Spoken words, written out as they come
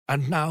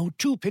And now,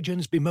 two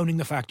pigeons bemoaning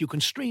the fact you can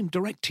stream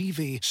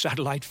DirecTV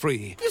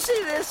satellite-free. You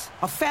see this?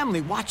 A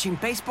family watching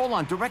baseball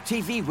on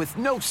DirecTV with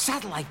no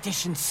satellite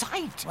dish in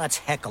sight. Let's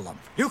heckle them.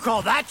 You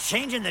call that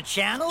changing the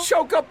channel?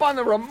 Choke up on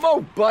the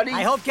remote, buddy.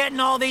 I hope getting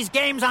all these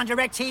games on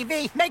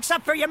DirecTV makes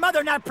up for your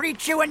mother not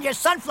pre-chewing your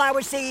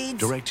sunflower seeds.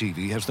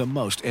 DirecTV has the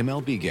most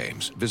MLB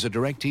games. Visit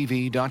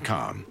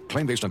DirecTV.com.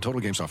 Claim based on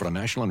total games offered on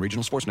national and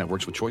regional sports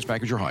networks with choice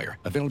package or higher.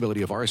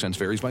 Availability of RSNs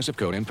varies by zip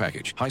code and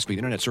package. High-speed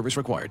internet service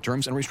required.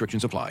 Terms and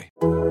restrictions apply. All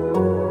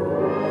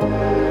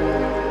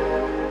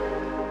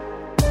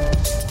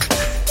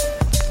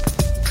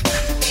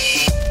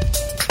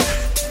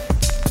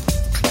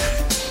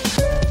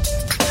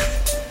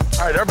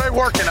right, everybody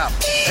working up.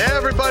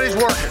 Everybody's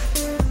working.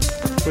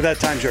 With that,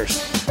 time's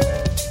yours.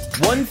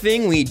 One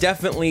thing we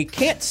definitely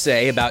can't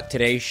say about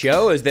today's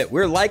show is that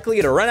we're likely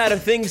to run out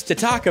of things to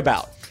talk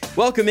about.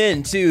 Welcome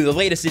into the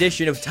latest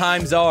edition of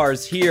Time's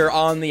Ours here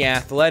on The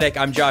Athletic.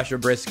 I'm Joshua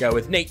Briscoe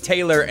with Nate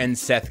Taylor and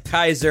Seth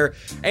Kaiser.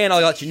 And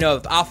I'll let you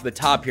know off the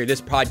top here,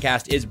 this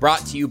podcast is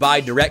brought to you by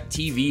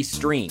DirecTV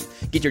Stream.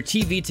 Get your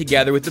TV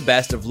together with the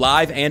best of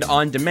live and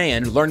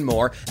on-demand. Learn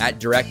more at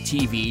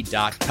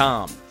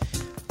DirecTV.com.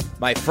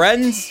 My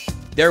friends,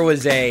 there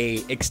was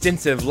a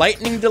extensive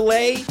lightning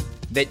delay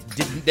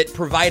that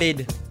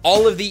provided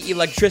all of the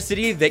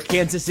electricity that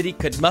Kansas City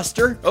could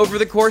muster over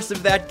the course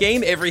of that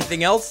game.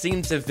 Everything else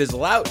seemed to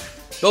fizzle out.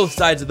 Both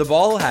sides of the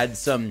ball had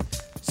some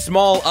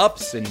small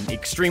ups and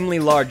extremely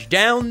large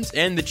downs,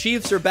 and the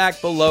Chiefs are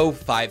back below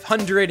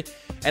 500.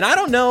 And I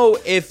don't know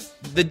if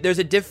there's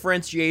a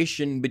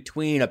differentiation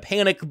between a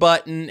panic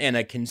button and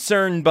a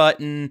concern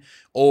button,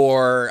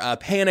 or a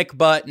panic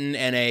button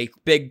and a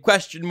big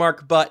question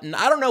mark button.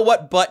 I don't know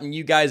what button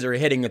you guys are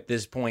hitting at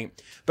this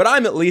point, but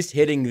I'm at least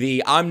hitting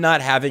the I'm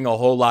not having a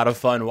whole lot of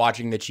fun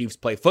watching the Chiefs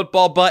play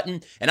football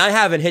button, and I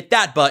haven't hit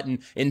that button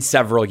in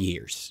several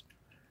years.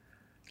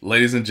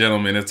 Ladies and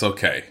gentlemen, it's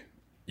okay.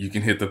 You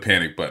can hit the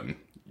panic button.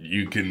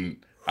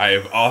 I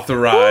have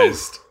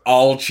authorized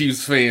all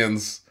Chiefs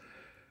fans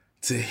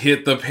to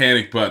hit the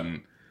panic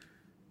button.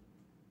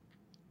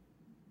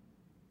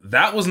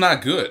 That was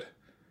not good.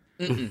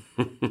 In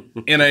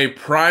a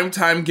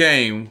primetime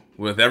game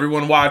with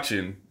everyone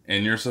watching,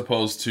 and you're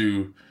supposed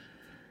to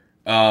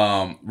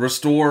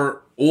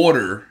restore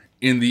order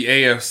in the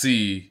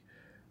AFC,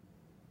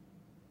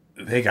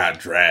 they got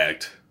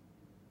dragged.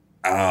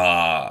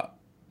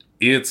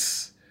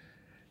 It's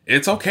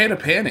okay to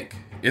panic.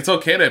 It's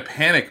okay to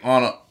panic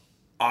on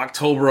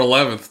October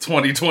 11th,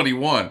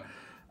 2021.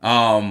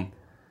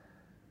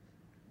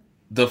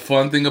 The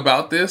fun thing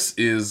about this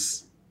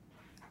is,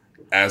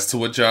 as to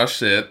what Josh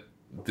said,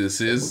 this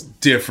is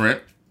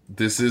different.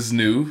 This is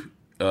new.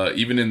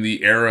 Even in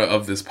the era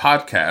of this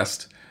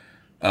podcast,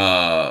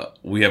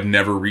 we have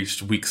never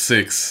reached week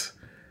 6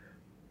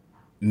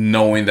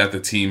 knowing that the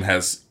team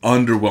has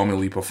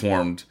underwhelmingly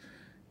performed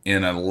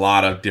in a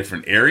lot of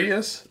different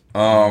areas.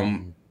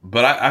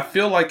 But I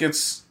feel like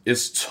it's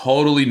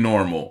totally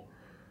normal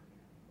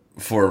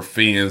for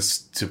fans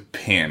to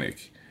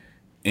panic.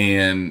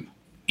 And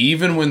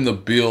even when the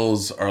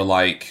Bills are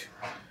like,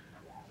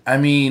 I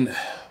mean,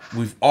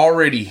 we've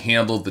already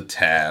handled the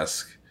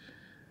task.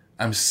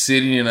 I'm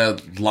sitting in a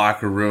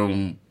locker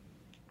room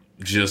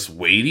just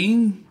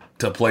waiting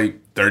to play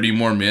 30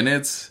 more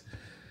minutes.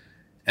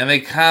 And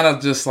they kind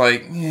of just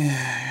like,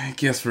 yeah, I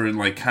guess we're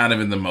like kind of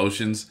in the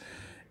motions.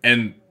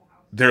 And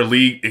their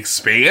league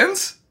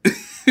expands?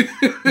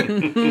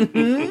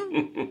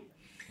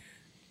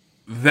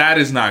 That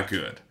is not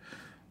good.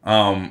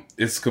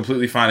 It's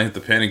completely fine to hit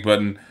the panic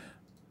button.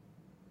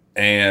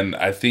 And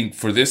I think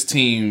for this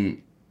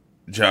team,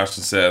 Josh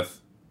and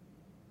Seth,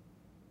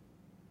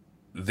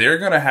 they're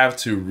going to have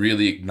to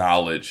really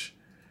acknowledge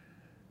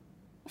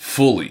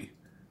fully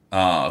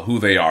who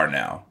they are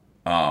now.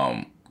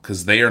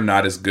 Because they are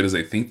not as good as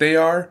they think they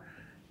are.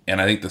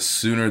 And I think the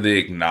sooner they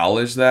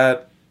acknowledge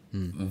that,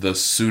 the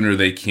sooner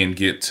they can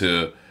get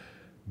to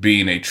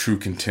being a true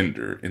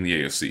contender in the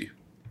AFC.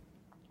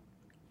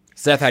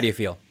 Seth, how do you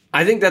feel?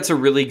 I think that's a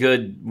really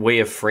good way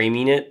of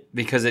framing it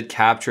because it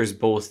captures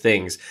both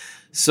things.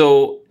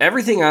 So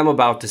everything I'm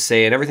about to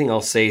say and everything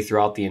I'll say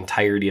throughout the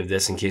entirety of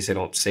this, in case I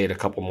don't say it a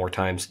couple more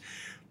times,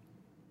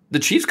 the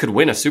Chiefs could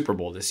win a Super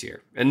Bowl this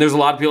year. And there's a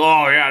lot of people,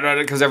 oh yeah,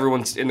 because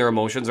everyone's in their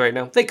emotions right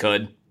now. They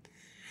could.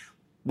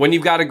 When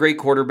you've got a great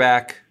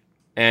quarterback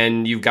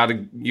and you've got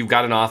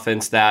an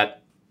offense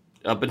that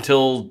up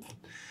until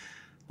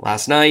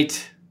last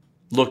night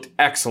looked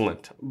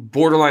excellent,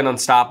 borderline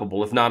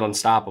unstoppable, if not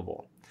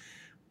unstoppable.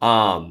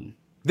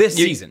 This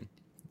season,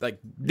 like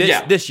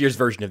this year's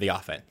version of the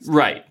offense,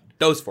 right?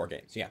 Those 4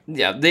 games, yeah.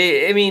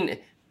 They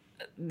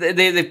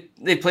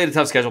played a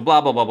tough schedule.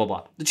 Blah blah blah blah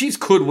blah. The Chiefs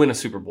could win a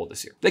Super Bowl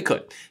this year. They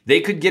could. They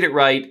could get it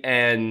right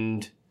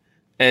and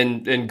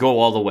go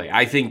all the way.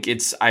 I think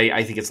it's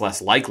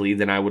less likely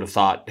than I would have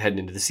thought heading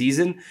into the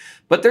season,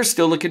 but they're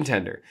still a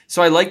contender.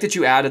 So I like that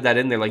you added that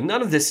in there. Like,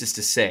 none of this is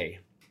to say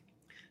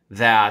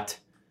that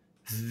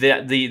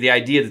the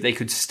idea that they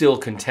could still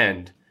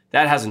contend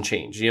That hasn't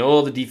changed.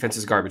 The defense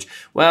is garbage.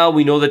 Well,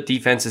 we know that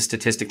defenses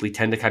statistically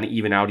tend to kind of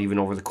even out even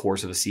over the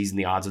course of a season.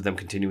 The odds of them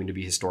continuing to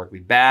be historically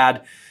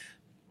bad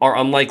are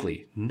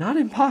unlikely. Not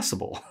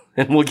impossible.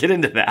 And we'll get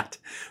into that.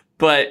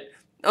 But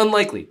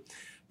unlikely.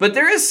 But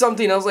there is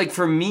something else. Like,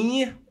 for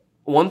me,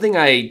 one thing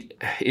I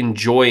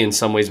enjoy in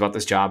some ways about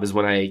this job is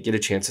when I get a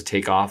chance to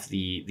take off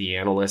the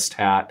analyst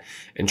hat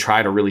and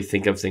try to really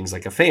think of things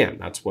like a fan.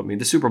 That's what made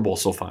the Super Bowl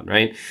so fun,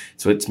 right?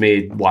 So it's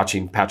made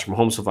watching Patrick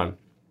Mahomes so fun.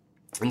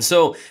 And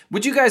so,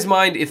 would you guys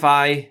mind if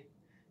I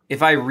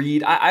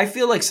read? I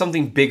feel like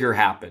something bigger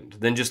happened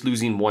than just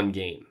losing one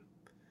game.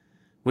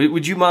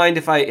 Would you mind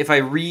if I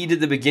read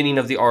the beginning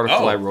of the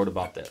article I wrote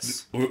about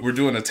this? We're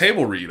doing a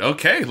table read.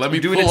 Okay, let me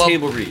read. Let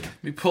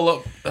me pull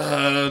up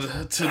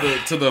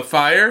to the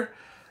fire.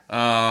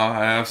 I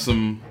have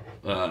some.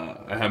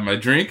 I have my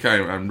drink.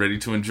 I'm ready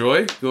to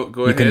enjoy.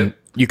 Go ahead.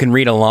 You can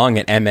read along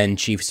at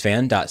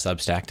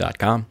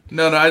mnchiefsfan.substack.com.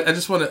 No. I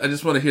just want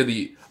to hear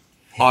the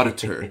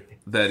auditor.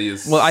 That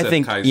is. Well, Seth I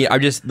think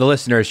Kaiser. the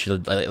listeners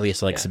should at least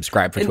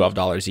subscribe for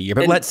 $12 a year.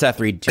 But let Seth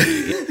read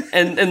too.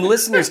 and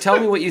listeners, tell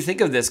me what you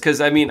think of this,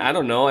 because I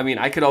don't know.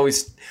 I could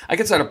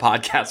start a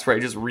podcast where I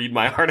just read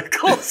my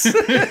articles.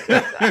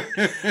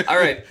 All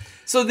right.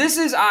 So this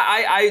is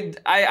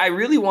I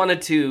really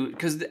wanted to,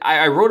 because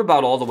I wrote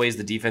about all the ways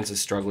the defense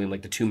is struggling,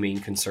 like the two main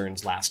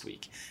concerns last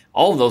week.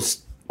 All of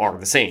those are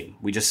the same.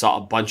 We just saw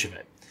a bunch of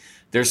it.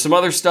 There's some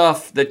other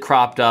stuff that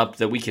cropped up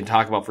that we can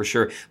talk about for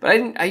sure.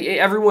 But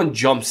everyone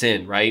jumps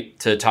in, right,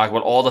 to talk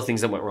about all the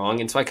things that went wrong.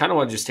 And so I kind of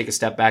want to just take a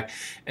step back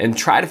and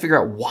try to figure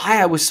out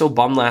why I was so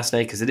bummed last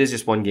night, because it is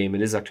just one game.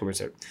 It is October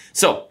 3rd.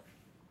 So,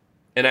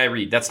 and I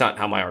read. That's not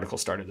how my article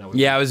started. It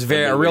was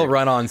a real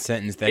run-on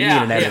sentence. They need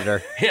an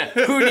editor. Yeah.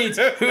 Who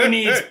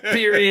needs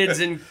periods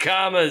and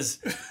commas?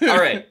 All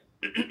right.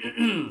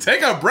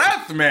 Take a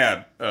breath,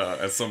 man.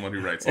 As someone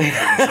who writes all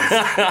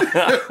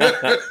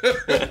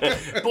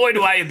boy,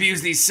 do I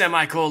abuse these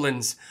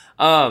semicolons.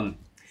 From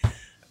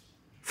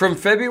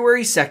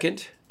February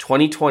 2nd,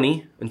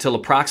 2020 until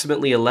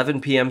approximately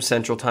 11 p.m.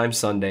 Central Time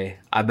Sunday,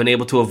 I've been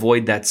able to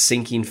avoid that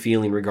sinking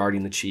feeling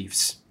regarding the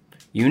Chiefs.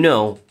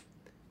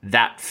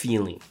 That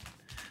feeling.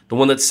 The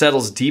one that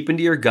settles deep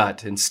into your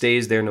gut and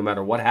stays there no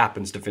matter what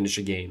happens to finish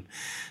a game.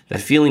 That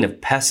feeling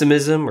of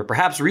pessimism or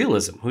perhaps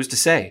realism, who's to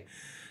say?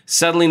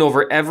 Settling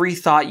over every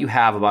thought you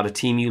have about a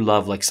team you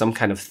love like some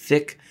kind of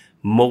thick,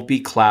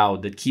 mopey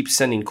cloud that keeps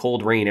sending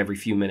cold rain every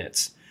few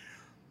minutes.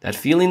 That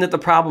feeling that the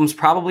problems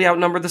probably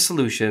outnumber the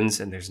solutions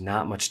and there's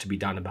not much to be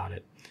done about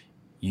it.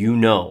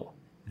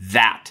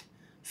 That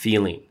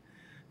feeling.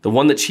 The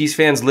one that Chiefs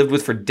fans lived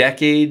with for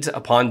decades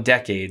upon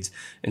decades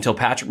until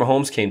Patrick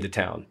Mahomes came to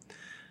town.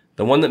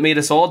 The one that made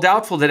us all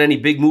doubtful that any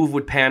big move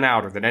would pan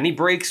out, or that any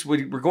breaks were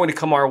going to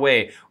come our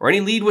way, or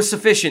any lead was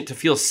sufficient to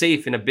feel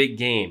safe in a big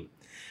game.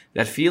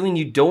 That feeling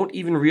you don't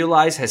even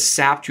realize has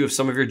sapped you of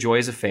some of your joy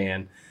as a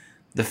fan.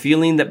 The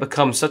feeling that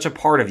becomes such a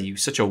part of you,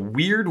 such a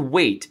weird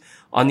weight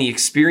on the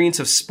experience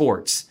of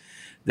sports,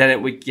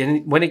 that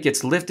when it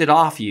gets lifted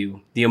off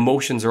you, the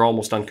emotions are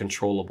almost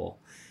uncontrollable.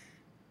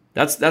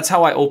 That's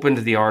how I opened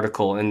the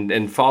article,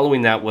 and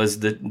following that was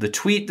the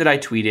tweet that I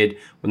tweeted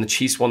when the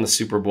Chiefs won the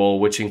Super Bowl,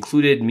 which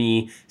included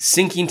me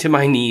sinking to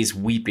my knees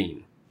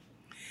weeping.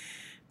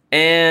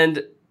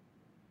 And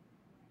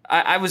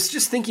I was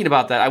just thinking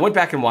about that. I went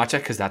back and watched that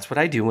because that's what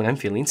I do when I'm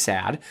feeling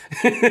sad,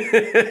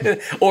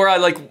 or I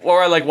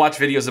watch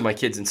videos of my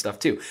kids and stuff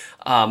too,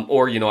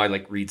 or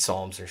I read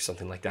Psalms or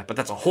something like that. But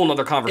that's a whole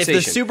nother conversation.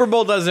 If the Super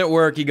Bowl doesn't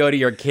work, you go to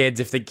your kids.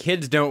 If the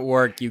kids don't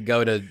work, you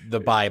go to the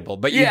Bible.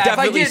 But you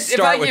definitely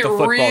start with the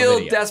football video. If I get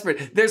real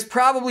desperate, there's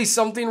probably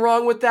something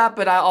wrong with that.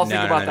 But I'll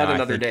think about that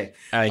another day.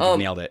 I think you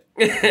nailed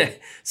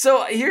it.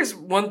 So here's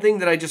one thing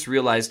that I just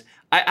realized.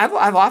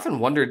 I've often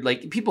wondered,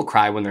 people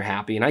cry when they're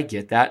happy, and I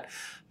get that.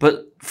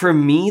 But for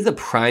me, the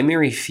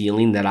primary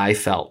feeling that I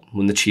felt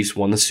when the Chiefs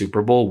won the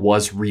Super Bowl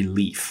was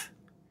relief.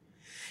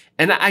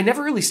 And I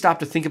never really stopped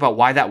to think about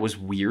why that was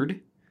weird,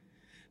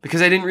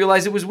 because I didn't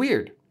realize it was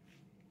weird.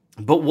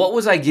 But what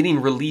was I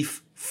getting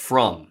relief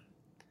from?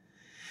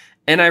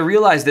 And I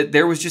realized that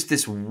there was just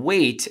this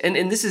weight,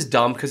 and this is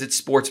dumb because it's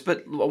sports,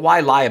 but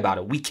why lie about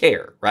it? We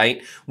care,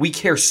 right? We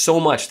care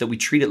so much that we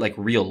treat it like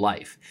real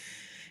life.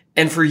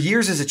 And for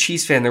years as a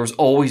Chiefs fan, there was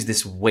always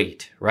this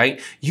weight,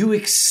 right? You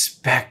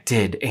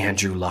expected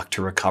Andrew Luck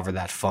to recover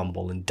that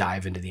fumble and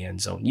dive into the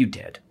end zone. You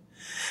did.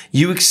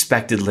 You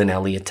expected Lynn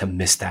Elliott to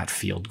miss that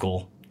field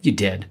goal. You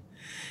did.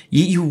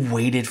 You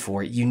waited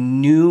for it. You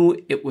knew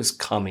it was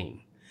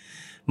coming.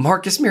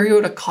 Marcus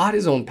Mariota caught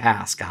his own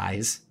pass,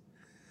 guys.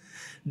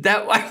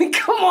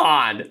 Come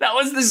on. That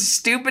was the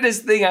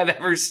stupidest thing I've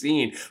ever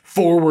seen.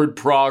 Forward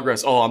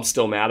progress. Oh, I'm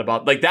still mad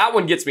about it. That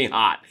one gets me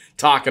hot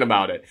talking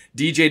about it.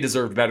 DJ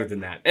deserved better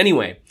than that.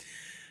 Anyway,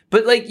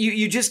 but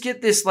you just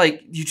get this,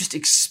 you just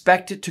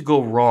expect it to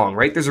go wrong,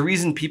 right? There's a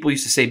reason people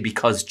used to say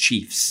because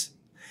Chiefs.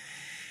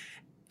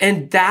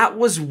 And that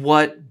was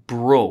what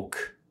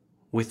broke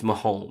with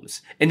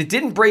Mahomes. And it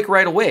didn't break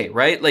right away,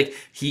 right?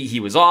 He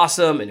was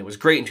awesome and it was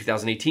great, and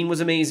 2018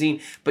 was amazing,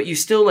 but you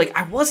still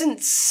I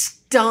wasn't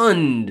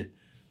stunned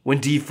when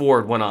Dee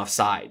Ford went off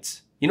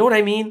sides. You know what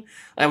I mean?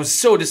 I was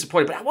so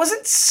disappointed, but I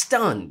wasn't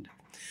stunned.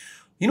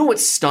 You know what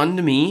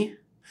stunned me?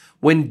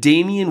 When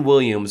Damian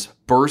Williams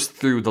burst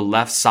through the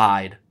left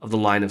side of the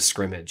line of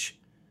scrimmage,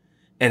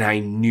 and I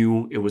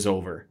knew it was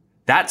over.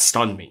 That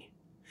stunned me.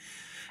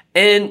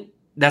 And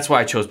that's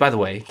why I chose, by the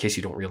way, in case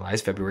you don't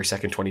realize, February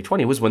 2nd,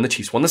 2020 was when the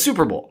Chiefs won the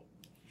Super Bowl.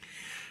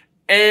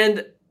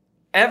 And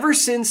ever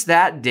since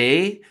that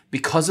day,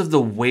 because of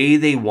the way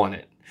they won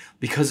it,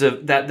 because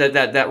of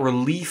that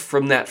relief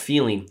from that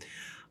feeling,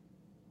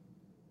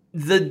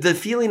 the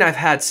feeling I've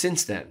had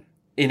since then,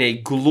 in a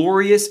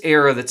glorious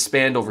era that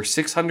spanned over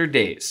 600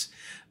 days,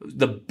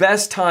 the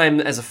best time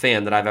as a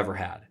fan that I've ever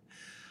had,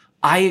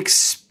 I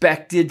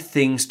expected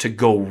things to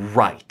go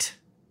right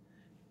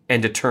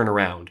and to turn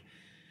around.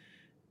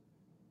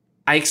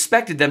 I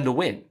expected them to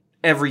win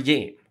every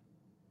game.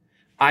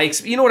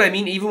 You know what I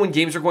mean? Even when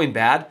games are going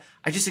bad,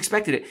 I just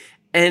expected it.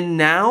 And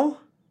now,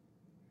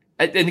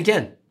 and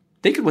again,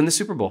 they could win the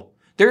Super Bowl.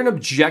 They're an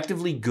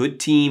objectively good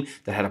team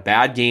that had a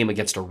bad game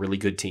against a really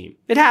good team.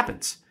 It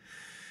happens.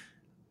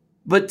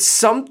 But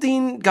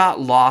something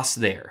got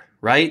lost there,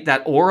 right?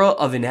 That aura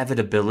of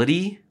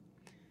inevitability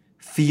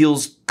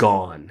feels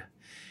gone.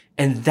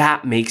 And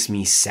that makes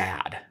me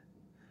sad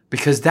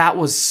because that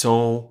was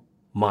so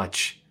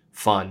much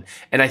fun.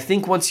 And I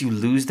think once you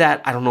lose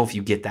that, I don't know if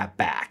you get that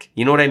back.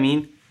 You know what I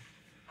mean?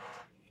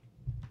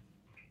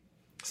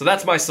 So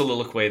that's my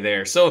soliloquy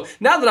there. So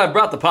now that I've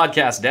brought the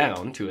podcast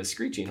down to a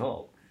screeching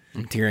halt.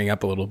 I'm tearing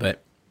up a little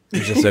bit. It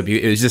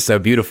was just so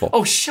beautiful.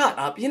 Oh, shut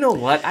up. You know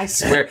what? I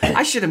swear,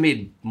 I should have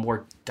made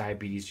more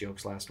diabetes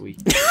jokes last week.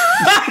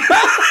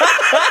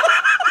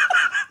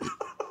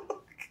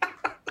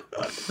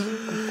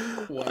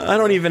 I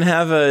don't even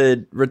have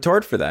a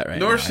retort for that right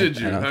now. Nor should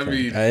you. I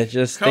mean, I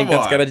just think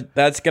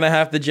that's gonna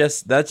have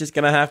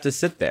to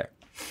sit there.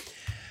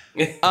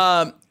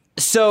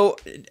 So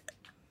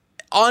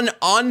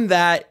on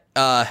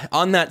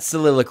that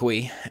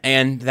soliloquy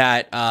and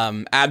that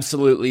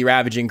absolutely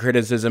ravaging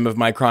criticism of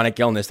my chronic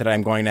illness that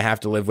I'm going to have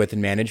to live with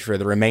and manage for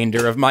the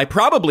remainder of my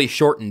probably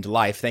shortened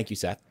life. Thank you,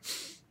 Seth.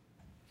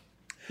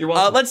 You're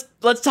welcome.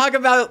 Let's talk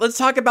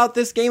about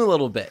this game a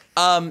little bit.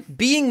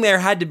 Being there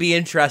had to be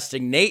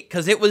interesting, Nate,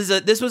 because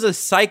this was a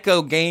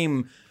psycho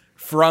game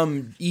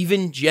from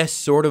even just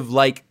sort of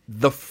like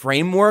the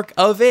framework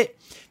of it.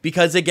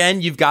 Because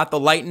again, you've got the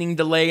lightning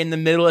delay in the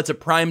middle. It's a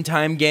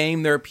primetime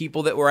game. There are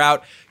people that were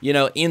out,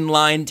 in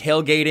line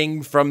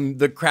tailgating from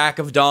the crack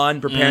of dawn,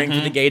 preparing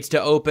for the gates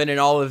to open and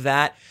all of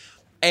that.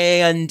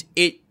 And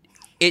it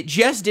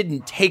just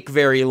didn't take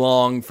very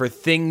long for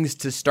things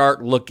to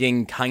start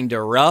looking kind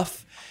of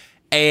rough.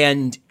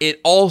 And it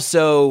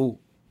also,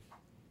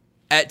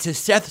 to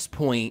Seth's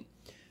point,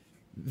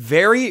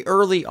 very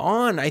early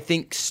on, I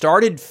think,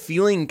 started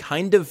feeling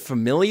kind of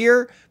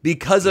familiar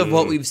because of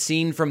what we've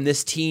seen from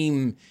this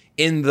team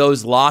in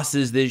those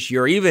losses this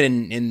year,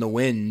 even in the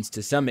wins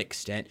to some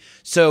extent.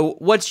 So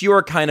what's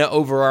your kind of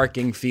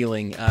overarching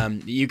feeling?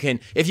 You can,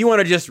 if you want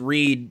to just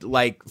read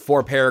like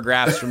 4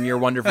 paragraphs from your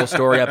wonderful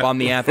story up on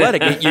The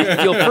Athletic, you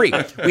feel free.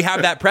 We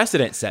have that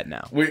precedent set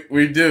now.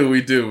 We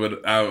do,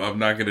 but I'm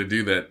not going to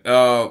do that.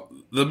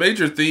 The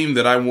major theme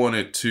that I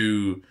wanted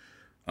to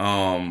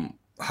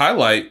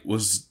highlight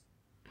was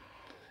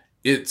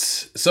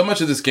it's so much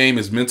of this game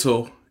is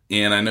mental,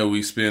 and I know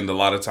we spend a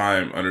lot of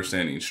time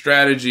understanding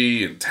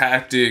strategy and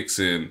tactics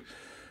and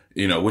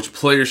which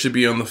players should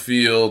be on the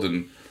field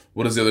and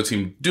what is the other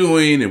team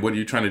doing and what are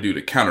you trying to do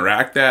to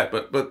counteract that,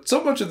 but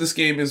so much of this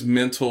game is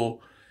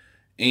mental.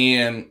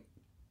 And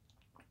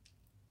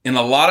in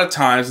a lot of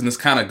times, and this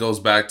kind of goes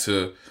back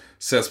to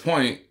Seth's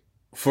point,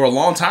 for a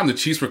long time the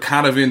Chiefs were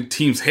kind of in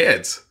teams'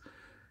 heads.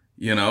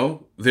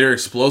 Their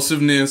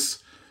explosiveness,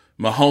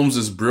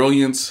 Mahomes'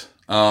 brilliance,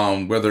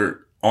 whether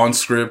on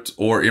script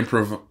or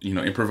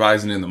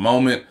improvising in the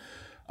moment.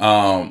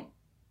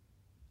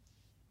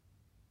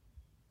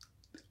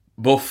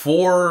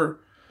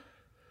 Before,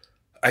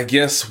 I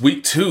guess,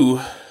 week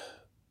 2,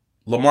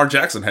 Lamar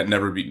Jackson had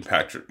never beaten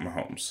Patrick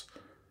Mahomes.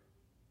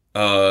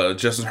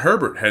 Justin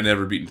Herbert had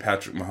never beaten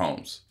Patrick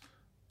Mahomes.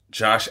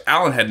 Josh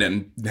Allen had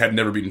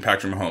never beaten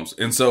Patrick Mahomes.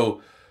 And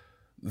so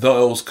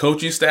those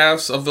coaching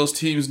staffs of those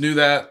teams knew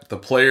that. The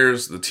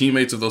players, the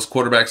teammates of those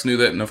quarterbacks knew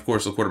that. And of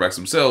course, the quarterbacks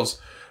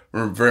themselves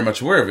were very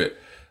much aware of it.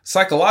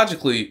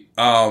 Psychologically,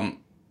 the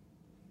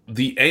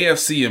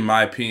AFC, in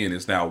my opinion,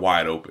 is now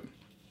wide open.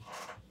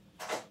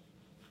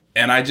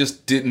 And I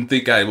just didn't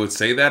think I would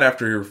say that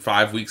after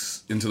 5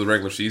 weeks into the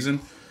regular season,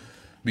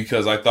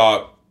 because I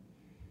thought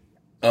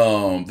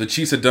the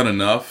Chiefs had done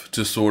enough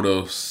to sort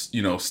of,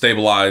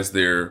 stabilize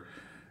their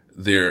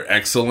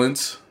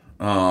excellence,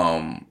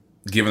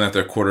 given that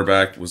their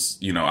quarterback was,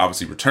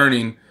 obviously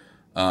returning.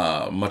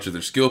 Much of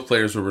their skill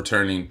players were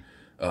returning.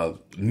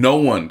 No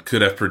one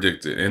could have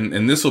predicted.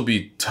 And this will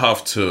be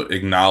tough to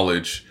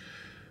acknowledge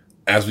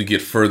as we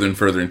get further and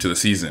further into the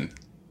season.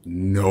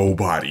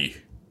 Nobody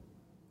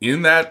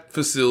in that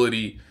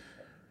facility,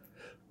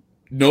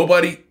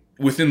 nobody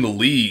within the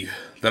league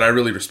that I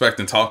really respect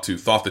and talk to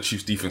thought the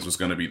Chiefs defense was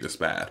going to be this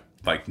bad.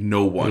 Like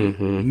no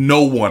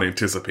one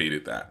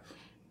anticipated that.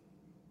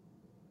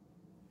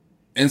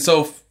 And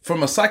so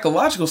from a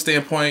psychological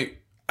standpoint,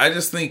 I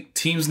just think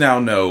teams now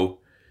know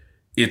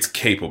it's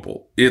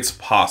capable. It's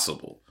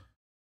possible.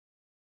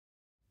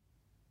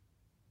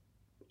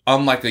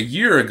 Unlike a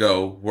year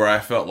ago where I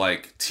felt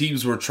like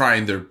teams were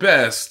trying their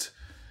best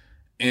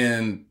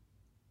and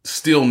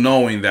still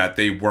knowing that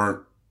they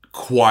weren't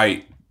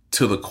quite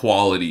to the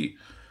quality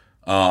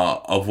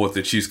of what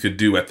the Chiefs could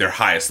do at their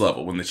highest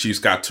level. When the Chiefs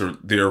got to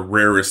their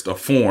rarest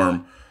of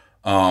form,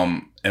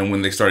 and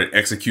when they started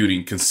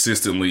executing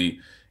consistently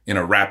in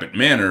a rapid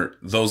manner,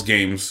 those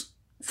games,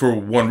 for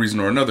one reason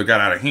or another,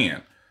 got out of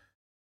hand.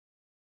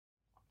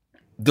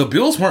 The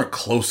Bills weren't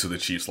close to the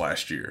Chiefs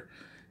last year.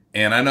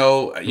 And I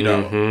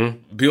know,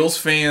 Bills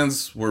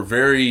fans were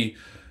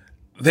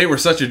they were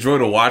such a joy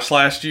to watch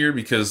last year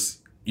because,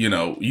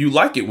 you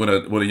like it when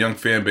a young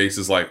fan base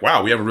is like,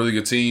 wow, we have a really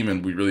good team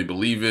and we really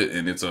believe it.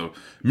 And it's a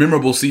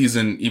memorable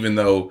season, even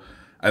though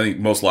I think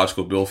most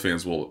logical Bill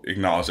fans will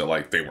acknowledge that,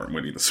 like, they weren't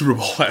winning the Super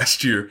Bowl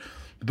last year.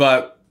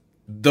 But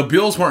the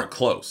Bills weren't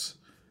close.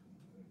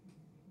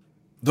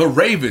 The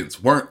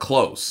Ravens weren't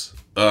close.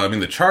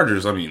 The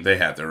Chargers, they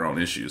had their own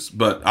issues.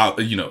 But,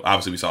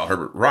 obviously we saw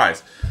Herbert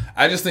rise.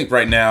 I just think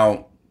right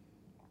now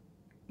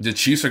the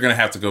Chiefs are going to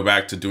have to go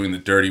back to doing the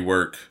dirty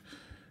work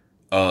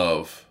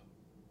of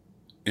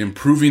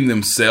improving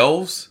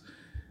themselves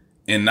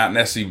and not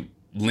necessarily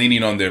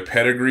leaning on their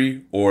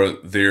pedigree or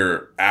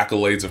their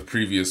accolades of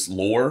previous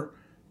lore.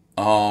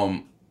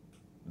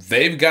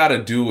 They've got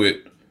to do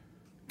it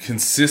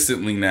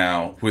consistently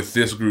now with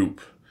this group,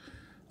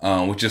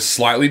 which is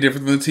slightly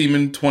different than the team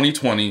in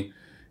 2020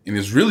 and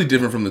is really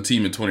different from the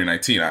team in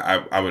 2019.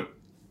 I would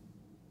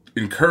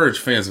encourage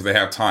fans, if they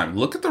have time,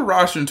 look at the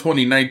roster in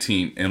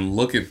 2019 and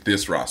look at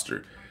this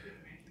roster.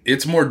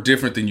 It's more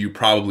different than you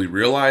probably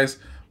realize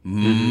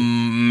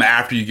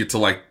after you get to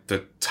like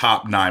the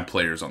top 9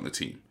 players on the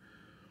team.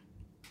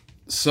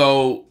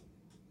 So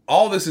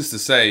all this is to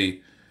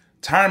say,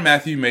 Tyrann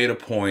Mathieu made a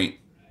point,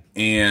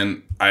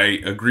 and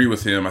I agree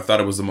with him. I thought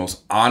it was the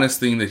most honest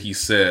thing that he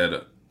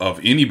said of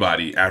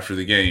anybody after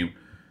the game,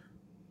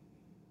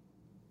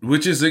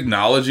 which is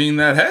acknowledging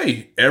that,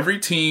 hey, every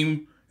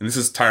team, and this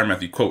is Tyrann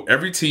Mathieu, quote,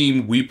 every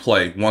team we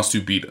play wants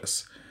to beat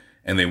us,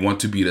 and they want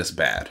to beat us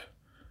bad.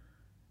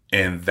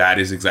 And that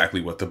is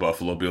exactly what the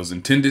Buffalo Bills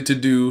intended to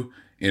do,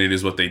 and it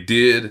is what they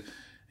did.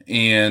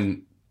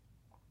 And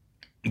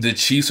the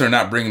Chiefs are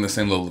not bringing the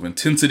same level of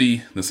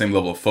intensity, the same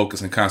level of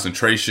focus and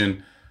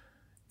concentration.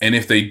 And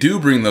if they do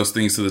bring those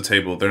things to the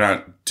table, they're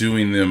not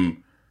doing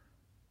them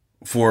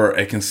for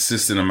a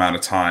consistent amount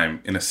of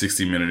time in a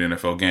 60-minute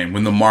NFL game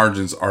when the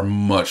margins are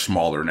much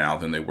smaller now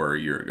than they were a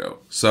year ago.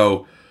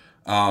 So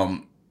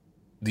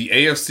the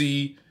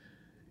AFC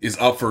is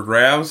up for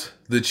grabs.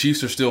 The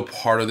Chiefs are still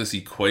part of this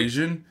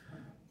equation.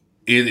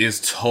 It is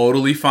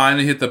totally fine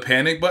to hit the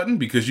panic button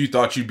because you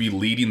thought you'd be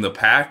leading the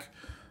pack.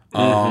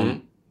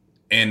 And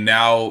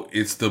now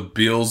it's the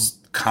Bills'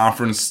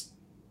 conference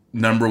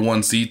number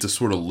 1 seed to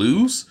sort of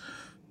lose.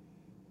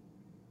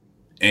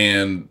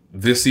 And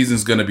this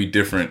season's going to be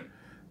different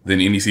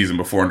than any season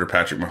before under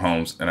Patrick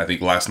Mahomes. And I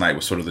think last night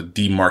was sort of the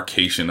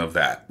demarcation of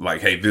that.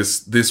 Like, hey,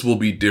 this will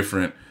be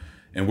different.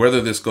 And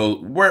whether this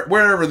goes,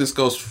 wherever this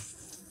goes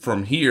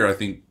from here, I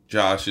think,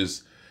 Josh,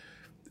 is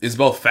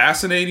both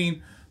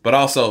fascinating, but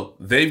also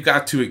they've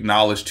got to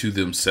acknowledge to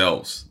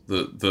themselves,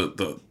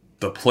 the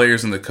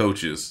players and the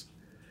coaches,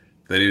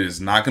 that it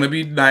is not going to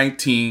be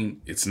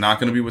 19. It's not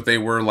going to be what they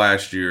were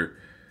last year.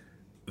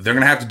 They're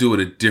going to have to do it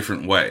a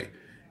different way.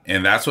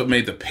 And that's what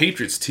made the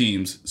Patriots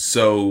teams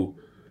so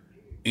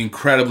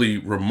incredibly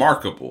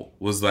remarkable,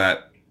 was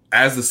that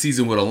as the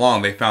season went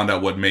along, they found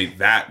out what made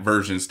that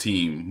version's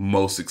team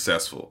most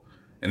successful.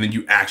 And then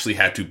you actually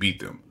had to beat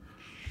them.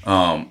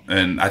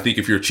 And I think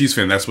if you're a Chiefs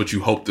fan, that's what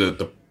you hope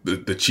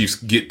the Chiefs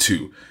get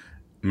to.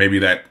 Maybe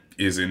that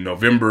is in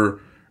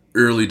November,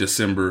 early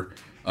December,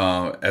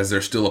 as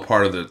they're still a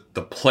part of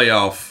the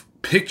playoff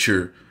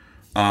picture.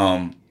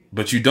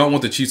 But you don't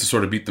want the Chiefs to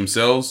sort of beat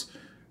themselves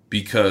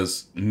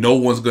because no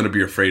one's going to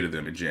be afraid of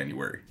them in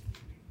January.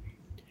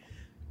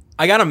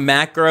 I got a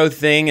macro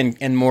thing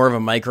and more of a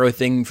micro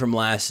thing from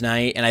last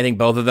night, and I think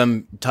both of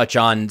them touch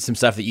on some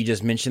stuff that you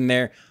just mentioned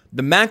there.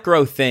 The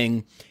macro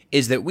thing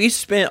is that we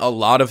spent a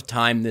lot of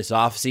time this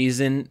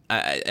offseason,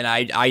 and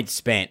I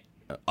spent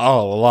a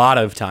lot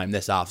of time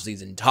this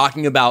offseason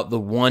talking about the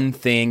one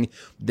thing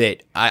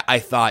that I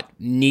thought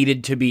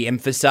needed to be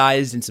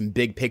emphasized in some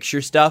big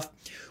picture stuff,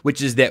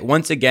 which is that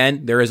once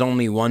again, there is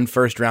only one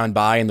first round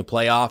bye in the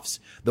playoffs.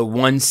 The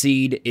 1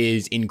 seed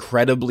is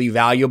incredibly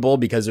valuable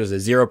because there's a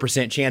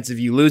 0% chance of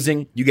you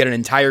losing. You get an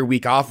entire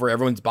week off where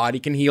everyone's body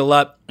can heal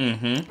up,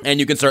 and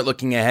you can start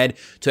looking ahead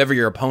to whoever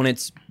your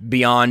opponents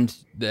beyond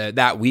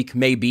that week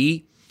may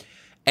be.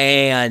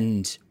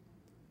 And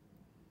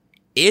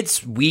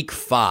it's week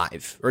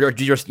 5, or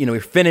just, we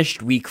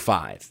finished week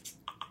 5.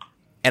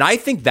 And I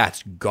think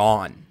that's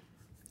gone.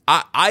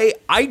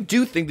 I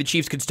do think the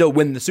Chiefs could still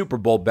win the Super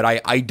Bowl, but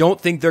I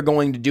don't think they're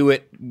going to do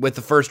it with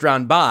the first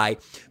round bye,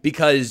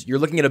 because you're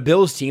looking at a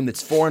Bills team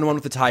that's 4-1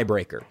 with the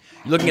tiebreaker.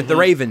 You're looking at the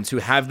Ravens, who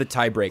have the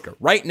tiebreaker.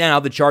 Right now,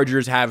 the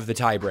Chargers have the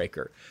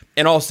tiebreaker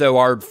and also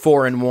are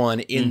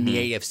 4-1 in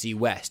the AFC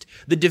West.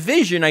 The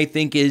division, I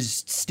think,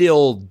 is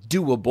still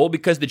doable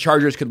because the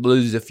Chargers could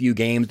lose a few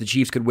games. The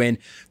Chiefs could win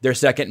their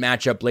second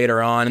matchup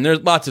later on, and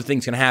there's lots of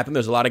things going to happen.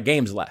 There's a lot of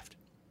games left.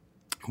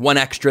 One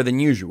extra than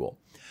usual.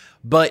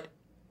 But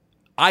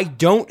I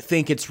don't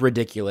think it's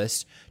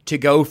ridiculous to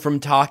go from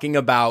talking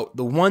about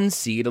the 1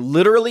 seed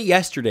literally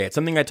yesterday. It's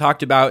something I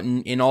talked about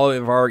in all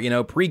of our,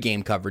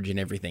 pregame coverage and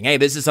everything. Hey,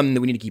 this is something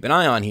that we need to keep an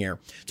eye on here.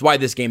 It's why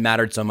this game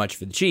mattered so much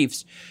for the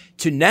Chiefs.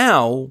 To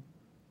now,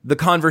 the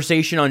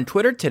conversation on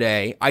Twitter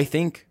today, I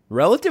think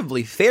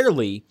relatively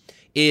fairly,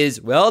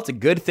 is, well, it's a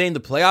good thing the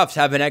playoffs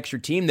have an extra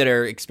team that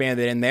are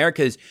expanded in there,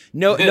 because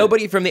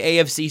nobody from the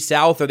AFC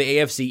South or the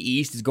AFC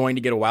East is going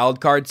to get a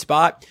wild card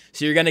spot.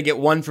 So you're going to get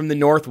one from the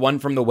North, one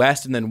from the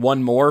West, and then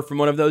one more from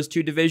one of those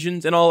two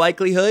divisions in all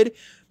likelihood,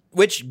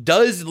 which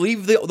does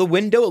leave the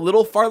window a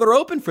little farther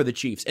open for the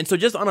Chiefs. And so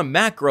just on a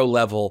macro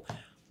level,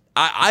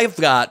 I've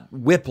got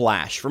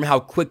whiplash from how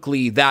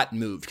quickly that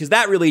moved, because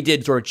that really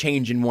did sort of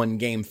change in one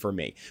game for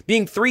me.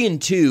 Being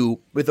 3-2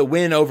 with a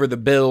win over the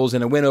Bills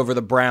and a win over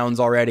the Browns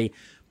already,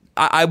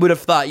 I would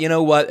have thought, you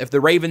know what, if the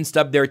Ravens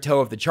stubbed their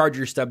toe, if the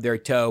Chargers stubbed their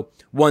toe,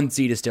 1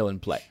 seed is still in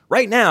play.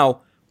 Right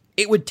now,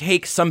 it would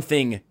take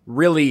something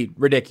really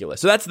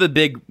ridiculous. So that's the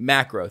big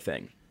macro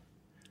thing.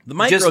 The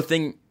micro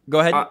thing,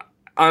 go ahead.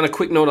 On a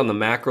quick note on the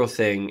macro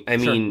thing, I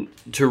mean,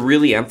 to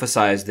really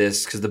emphasize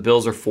this, because the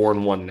Bills are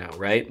 4-1 now,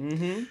 right?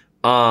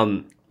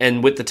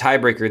 And with the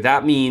tiebreaker,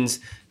 that means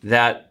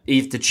that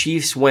if the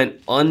Chiefs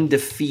went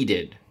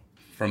undefeated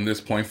from this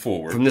point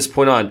forward, from this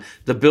point on,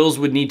 the Bills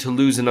would need to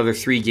lose another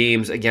 3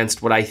 games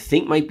against what I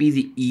think might be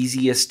the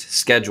easiest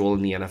schedule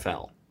in the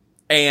NFL.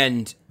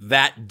 And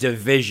that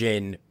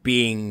division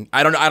being,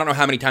 I don't know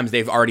how many times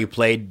they've already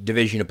played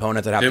division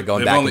opponents. I'd have to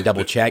go back and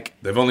double check.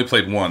 They've only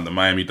played one, the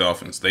Miami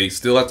Dolphins. They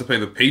still have to play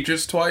the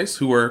Patriots twice,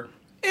 who are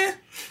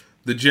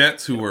the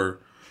Jets, who are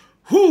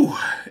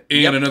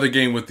and another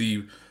game with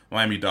the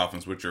Miami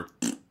Dolphins, which are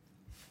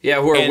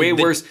who are way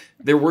worse.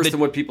 They're worse than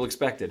what people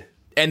expected.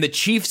 And the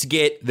Chiefs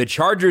get the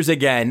Chargers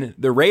again,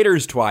 the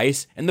Raiders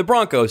twice, and the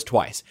Broncos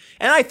twice.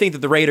 And I think that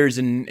the Raiders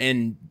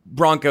and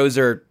Broncos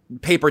are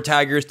paper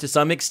tigers to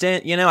some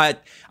extent. I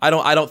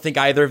don't think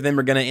either of them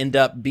are going to end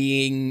up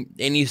being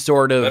any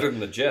sort of better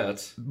than the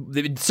Jets.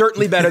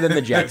 Certainly better than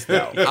the Jets,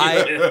 though.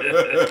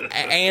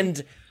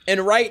 And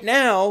right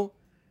now,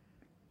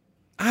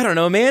 I don't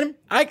know, man.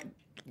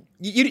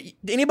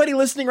 Anybody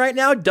listening right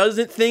now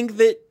doesn't think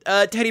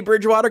that Teddy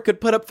Bridgewater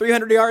could put up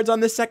 300 yards on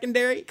this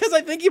secondary? Because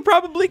I think he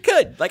probably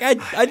could. Like I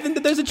think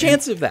that there's a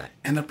chance of that.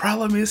 And the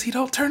problem is he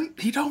don't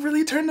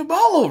really turn the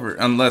ball over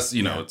unless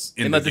it's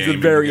in unless the game. It's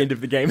the very end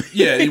of the game.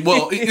 Yeah,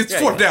 well, it's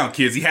 4th down,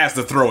 kids. He has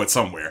to throw it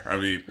somewhere. I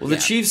mean, the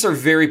Chiefs are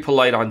very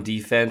polite on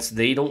defense.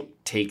 They don't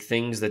take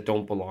things that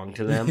don't belong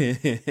to them.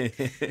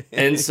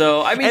 And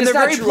so and they're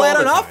very polite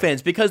on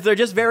offense because they're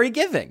just very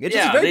giving. It's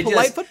just a very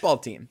polite football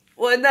team.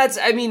 Well, and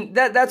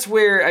that's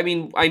where,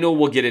 I know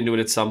we'll get into it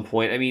at some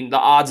point. The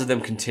odds of them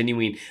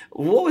continuing.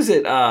 What was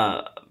it?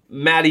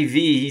 Matty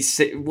V, he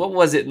said, what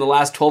was it? In the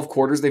last 12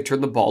 quarters, they've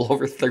turned the ball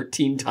over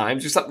 13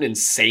 times or something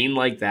insane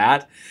like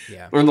that.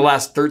 Yeah. Or in the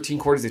last 13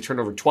 quarters, they turned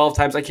over 12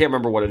 times. I can't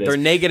remember what it is. They're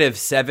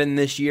 -7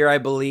 this year, I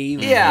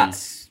believe. Yeah.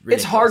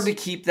 It's hard to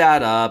keep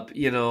that up.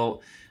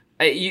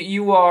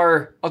 You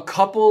are a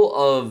couple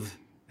of...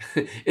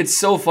 It's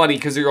so funny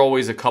because you're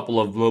always a couple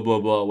of blah, blah,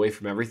 blah away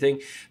from everything.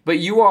 But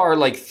you are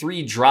like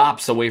 3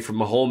 drops away from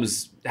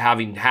Mahomes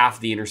having half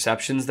the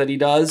interceptions that he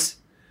does.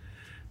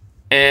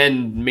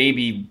 And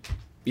maybe,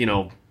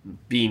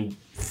 being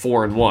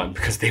 4-1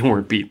 because they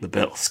weren't beating the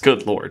Bills.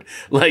 Good Lord.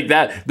 Like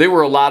that. There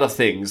were a lot of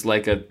things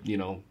like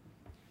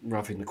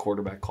roughing the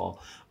quarterback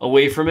call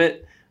away from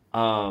it.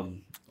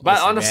 But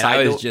on the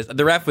side note,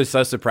 the ref was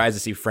so surprised to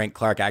see Frank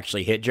Clark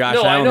actually hit Josh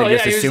Allen. They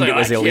just assumed it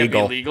was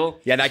illegal.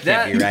 Yeah, that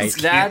can't be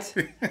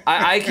right.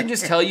 I can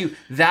just tell you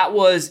it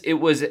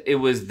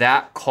was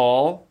that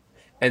call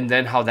and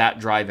then how that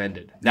drive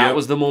ended. That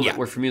was the moment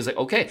where for me it was like,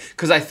 okay,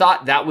 because I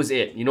thought that was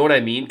it. You know what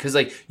I mean? Because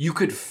you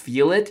could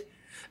feel it,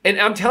 and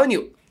I'm telling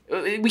you,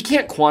 we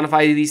can't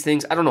quantify these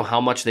things. I don't know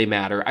how much they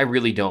matter. I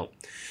really don't.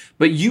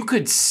 But you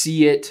could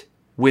see it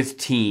with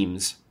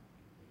teams,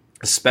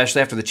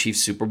 especially after the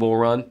Chiefs Super Bowl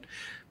run.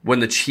 When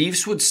the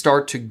Chiefs would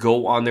start to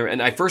go on there,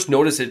 and I first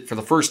noticed it for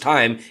the first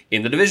time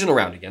in the divisional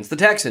round against the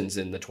Texans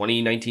in the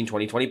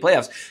 2019-2020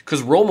 playoffs,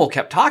 because Romo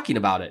kept talking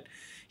about it.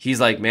 He's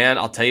like, man,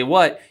 I'll tell you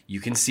what, you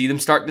can see them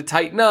starting to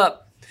tighten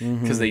up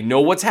because they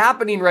know what's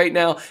happening right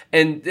now.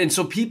 And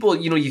so people,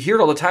 you hear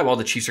it all the time,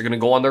 the Chiefs are going to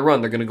go on their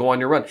run. They're going to go on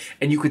your run.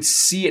 And you could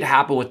see it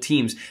happen with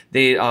teams.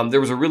 There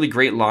was a really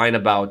great line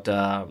about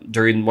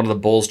during one of the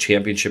Bulls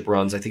championship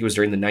runs, I think it was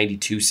during the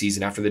 92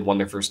 season after they'd won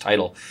their first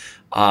title.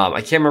 I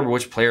can't remember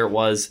which player it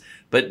was,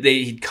 but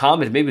he'd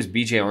commented, maybe it was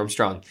BJ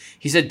Armstrong.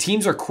 He said,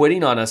 teams are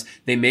quitting on us.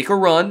 They make a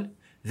run.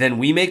 Then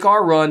we make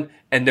our run,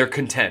 and they're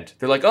content.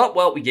 They're like, oh,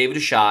 well, we gave it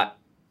a shot.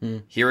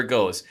 Here it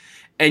goes.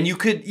 And you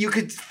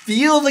could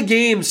feel the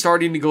game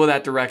starting to go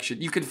that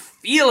direction. You could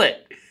feel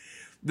it.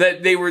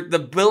 That the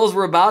Bills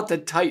were about to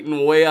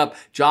tighten way up.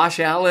 Josh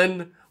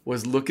Allen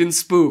was looking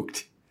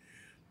spooked.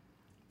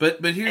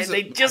 But here's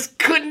they just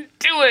couldn't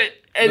do it.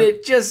 And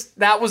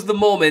that was the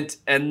moment,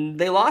 and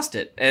they lost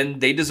it.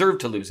 And they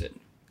deserved to lose it.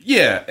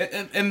 Yeah,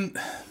 and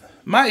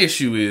my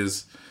issue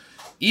is,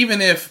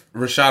 even if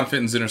Rashad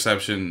Fenton's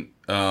interception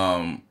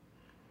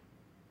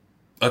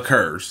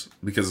occurs,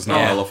 because it's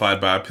not nullified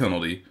by a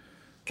penalty,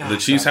 the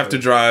Chiefs have to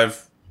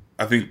drive,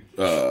 I think,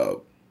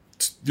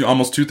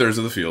 almost 2/3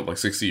 of the field, like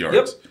 60 yards.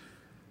 Yep.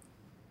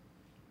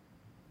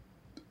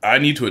 I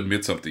need to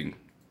admit something.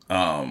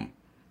 I'm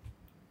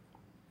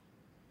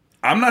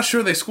not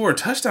sure they scored a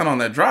touchdown on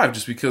that drive,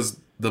 just because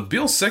the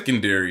Bills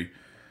secondary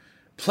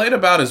played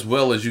about as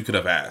well as you could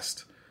have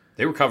asked.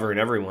 They were covering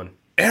everyone.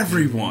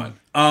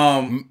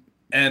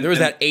 And there was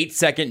that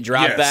 8-second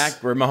drop back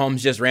where Mahomes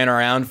just ran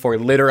around for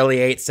literally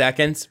 8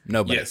 seconds.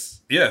 Nobody.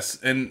 Yes.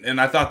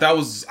 And I thought that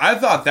was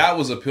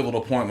a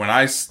pivotal point when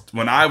I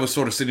was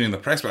sort of sitting in the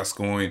press box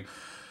going,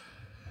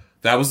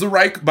 that was the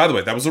right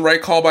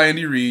call by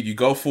Andy Reid. You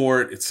go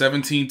for it. It's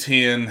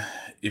 17-10.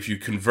 If you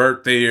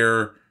convert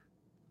there,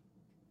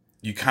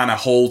 you kind of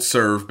hold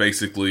serve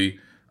basically,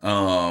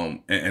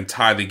 and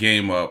tie the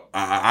game up.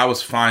 I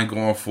was fine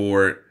going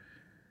for it.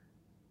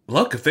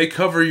 Look, if they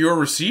cover your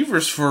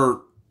receivers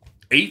for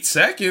 8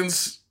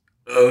 seconds,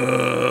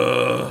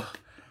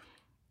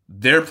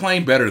 they're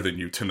playing better than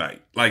you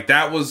tonight. Like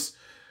I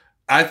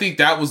think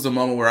that was the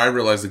moment where I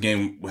realized the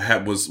game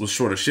was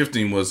sort of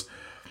shifting. Was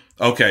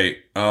okay.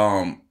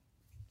 They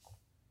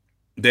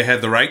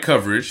had the right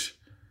coverage.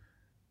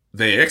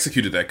 They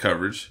executed that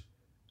coverage.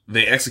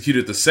 They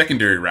executed the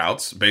secondary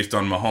routes based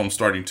on Mahomes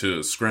starting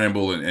to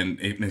scramble and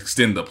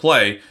extend the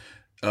play.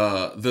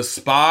 The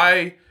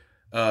spy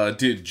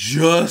did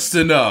just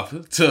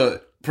enough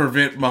to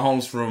prevent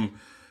Mahomes from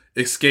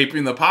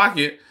escaping the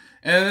pocket,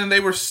 and then they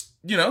were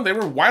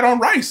white on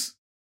rice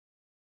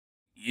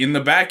in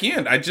the back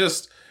end.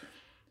 Rashad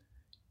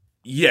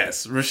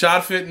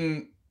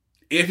Fenton,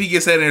 if he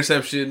gets that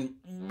interception,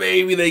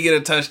 maybe they get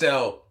a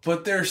touchdown,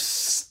 but they're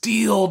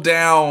still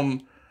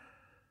down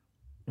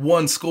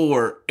one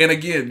score. And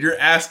again, you're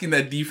asking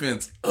that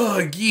defense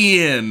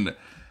again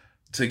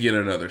to get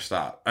another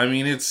stop. I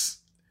mean, it's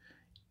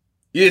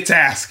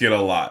asking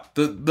a lot.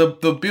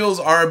 The Bills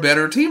are a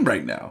better team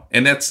right now,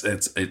 and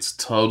it's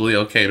totally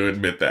okay to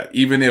admit that,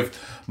 even if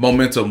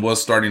momentum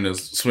was starting to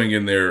swing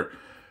in their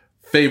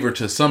favor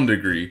to some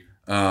degree.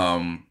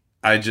 I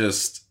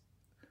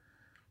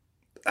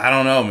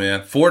don't know,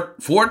 man. Four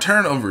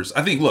turnovers.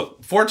 I think,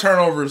 look, 4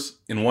 turnovers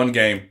in one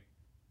game,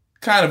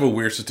 kind of a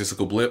weird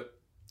statistical blip.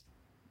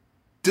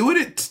 Doing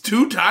it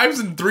 2 times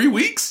in 3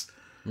 weeks?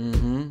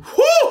 Mm-hmm.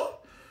 Whew!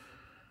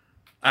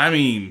 I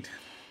mean,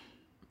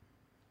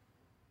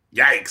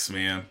 yikes,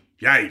 man.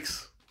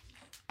 Yikes.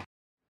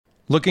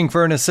 Looking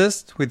for an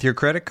assist with your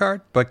credit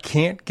card, but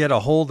can't get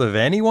a hold of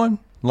anyone?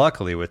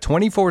 Luckily, with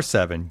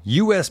 24/7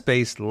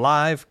 U.S.-based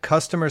live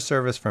customer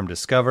service from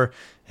Discover,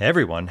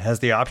 everyone has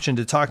the option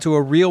to talk to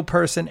a real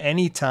person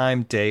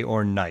anytime, day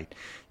or night.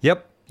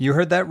 Yep, you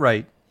heard that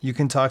right. You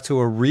can talk to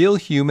a real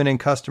human in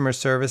customer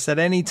service at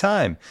any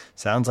time.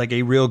 Sounds like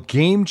a real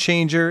game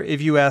changer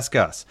if you ask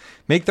us.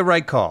 Make the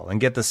right call and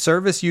get the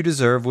service you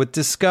deserve with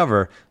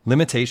Discover.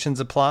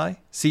 Limitations apply.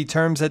 See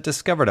terms at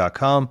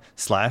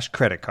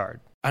discover.com/creditcard.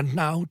 And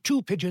now,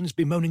 2 pigeons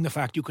bemoaning the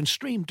fact you can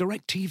stream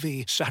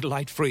DirecTV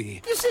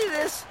satellite-free. You see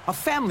this? A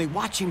family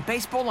watching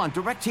baseball on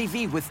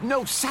DirecTV with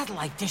no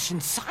satellite dish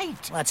in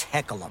sight. Let's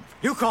heckle them.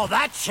 You call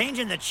that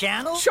changing the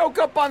channel? Choke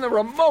up on the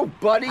remote,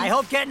 buddy. I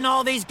hope getting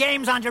all these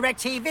games on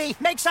DirecTV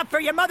makes up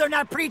for your mother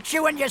not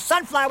pre-chewing your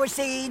sunflower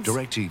seeds.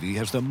 DirecTV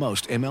has the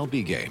most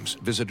MLB games.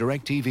 Visit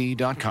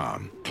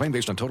DirecTV.com. Claim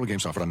based on total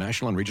games offered on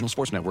national and regional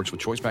sports networks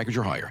with choice package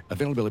or higher.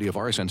 Availability of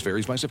RSNs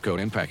varies by zip code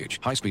and package.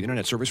 High-speed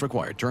internet service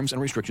required. Terms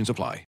and restrictions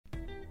apply.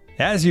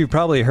 As you've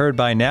probably heard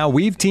by now,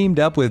 we've teamed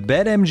up with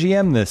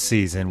BetMGM this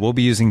season. We'll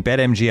be using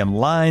BetMGM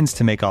lines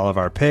to make all of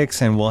our picks,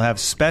 and we'll have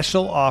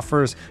special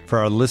offers for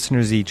our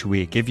listeners each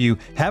week. If you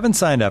haven't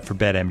signed up for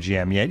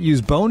BetMGM yet, use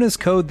bonus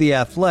code The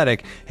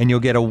Athletic, and you'll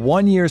get a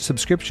 1-year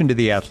subscription to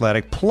The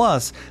Athletic,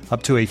 plus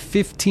up to a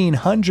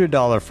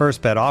 $1,500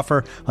 first bet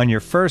offer on your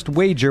first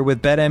wager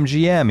with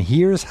BetMGM.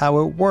 Here's how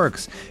it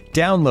works.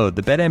 Download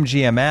the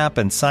BetMGM app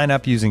and sign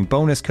up using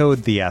bonus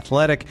code The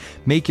Athletic.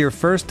 Make your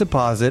first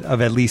deposit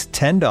of at least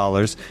 $10.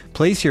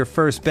 Place your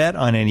first bet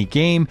on any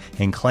game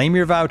and claim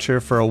your voucher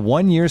for a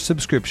 1-year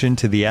subscription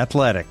to The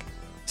Athletic.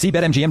 See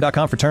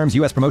BetMGM.com for terms.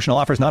 U.S. promotional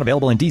offers not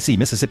available in D.C.,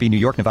 Mississippi, New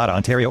York, Nevada,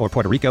 Ontario, or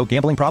Puerto Rico.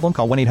 Gambling problem?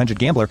 Call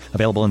 1-800-GAMBLER.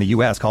 Available in the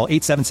U.S. Call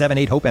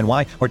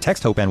 877-8-HOPE-NY or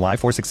text HOPE-NY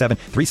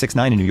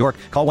 467-369 in New York.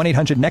 Call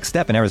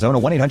 1-800-NEXT-STEP in Arizona.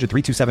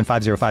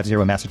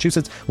 1-800-327-5050 in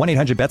Massachusetts.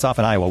 1-800-BETS-OFF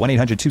in Iowa.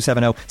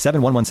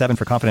 1-800-270-7117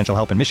 for confidential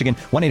help in Michigan.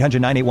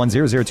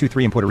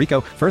 1-800-981-0023 in Puerto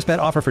Rico. First bet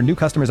offer for new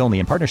customers only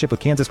in partnership with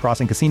Kansas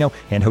Crossing Casino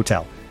and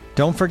Hotel.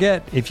 Don't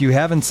forget, if you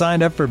haven't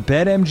signed up for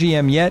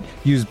BetMGM yet,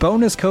 use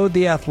bonus code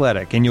The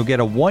Athletic, and you'll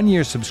get a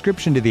 1-year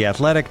subscription to The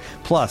Athletic,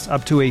 plus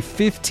up to a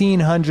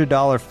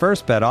 $1,500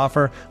 first bet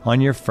offer on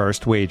your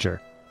first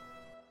wager.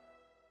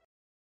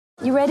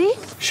 You ready?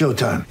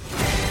 Showtime.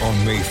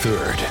 On May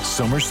 3rd,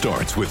 summer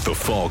starts with The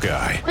Fall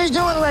Guy. Let's do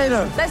it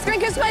later. Let's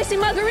drink a spicy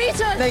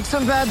margarita. Make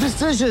some bad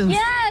decisions.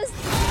 Yes.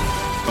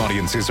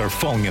 Audiences are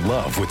falling in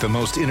love with the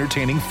most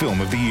entertaining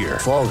film of the year.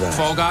 Fall Guy.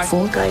 Fall Guy?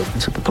 Fall Guy.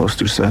 That's what the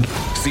poster said.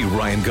 See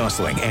Ryan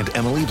Gosling and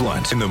Emily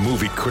Blunt in the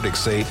movie critics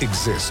say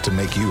exists to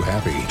make you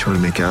happy. Trying to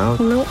make it out?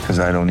 Nope. Because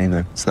I don't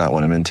either. It's not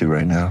what I'm into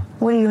right now.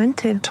 What are you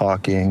into?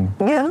 Talking.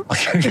 Yeah.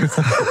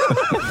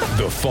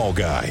 The Fall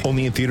Guy.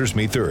 Only in theaters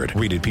May 3rd.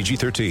 Rated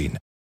PG-13.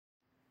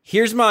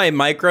 Here's my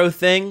micro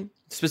thing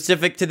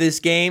specific to this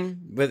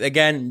game, with,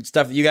 again,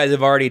 stuff that you guys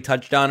have already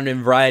touched on in a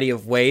variety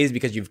of ways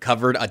because you've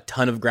covered a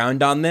ton of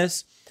ground on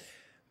this.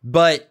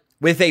 But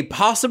with a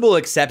possible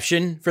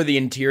exception for the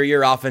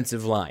interior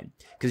offensive line,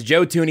 because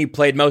Joe Thuney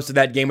played most of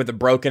that game with a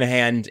broken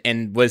hand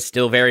and was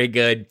still very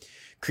good.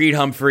 Creed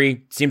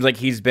Humphrey seems like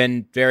he's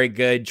been very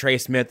good. Trey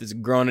Smith is a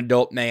grown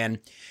adult man.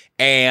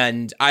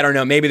 And I don't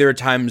know, maybe there were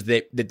times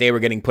that they were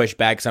getting pushed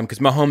back some because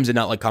Mahomes did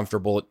not look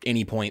comfortable at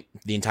any point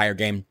the entire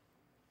game.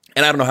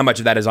 And I don't know how much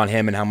of that is on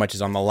him and how much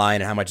is on the line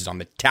and how much is on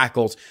the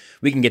tackles.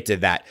 We can get to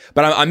that.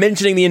 But I'm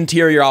mentioning the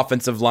interior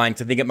offensive line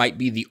because I think it might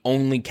be the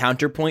only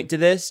counterpoint to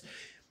this.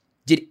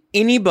 Did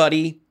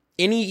anybody,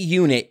 any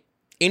unit,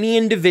 any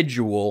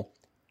individual,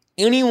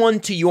 anyone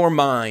to your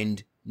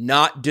mind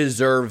not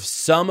deserve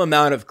some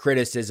amount of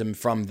criticism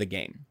from the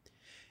game?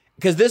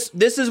 Because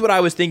this is what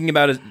I was thinking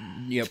about as,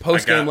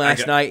 post game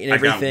last night and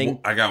everything.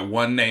 I got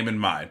one name in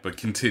mind, but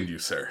continue,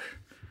 sir.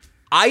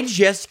 I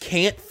just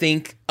can't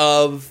think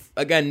of,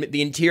 again,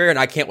 the interior, and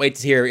I can't wait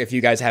to hear if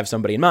you guys have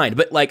somebody in mind.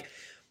 But,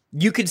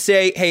 you could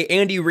say, hey,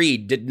 Andy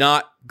Reid did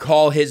not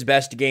call his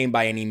best game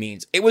by any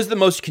means. It was the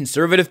most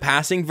conservative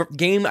passing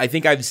game I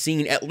think I've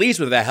seen, at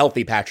least with a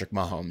healthy Patrick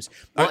Mahomes.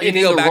 Well, and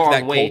in the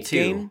wrong way,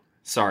 too.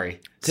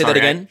 Sorry. Say that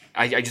again?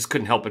 I just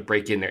couldn't help but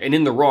break in there. And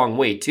in the wrong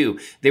way, too.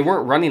 They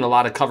weren't running a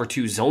lot of cover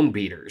 2 zone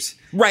beaters.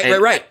 Right.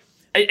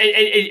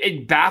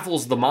 It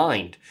baffles the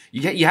mind.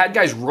 You had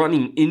guys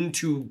running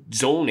into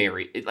zone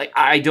area.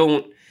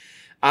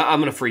 I'm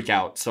gonna freak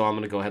out, so I'm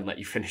gonna go ahead and let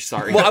you finish.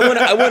 Sorry. Well,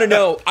 I want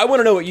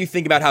to know what you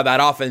think about how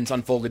that offense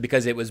unfolded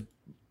because it was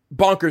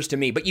bonkers to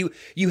me. But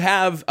you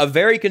have a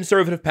very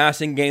conservative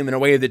passing game in a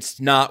way that's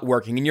not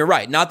working, and you're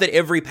right. Not that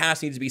every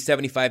pass needs to be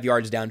 75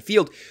 yards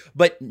downfield,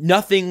 but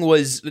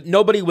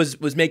nobody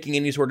was making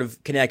any sort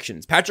of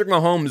connections. Patrick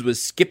Mahomes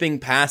was skipping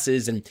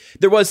passes, and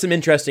there was some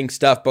interesting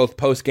stuff both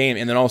post game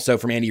and then also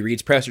from Andy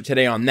Reid's presser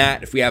today on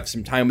that. If we have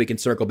some time, we can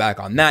circle back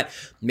on that,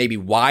 maybe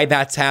why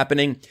that's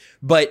happening.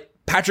 But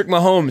Patrick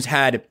Mahomes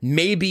had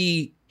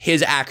maybe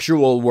his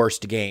actual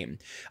worst game.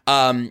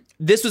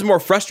 This was more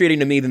frustrating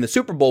to me than the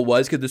Super Bowl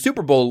was, because the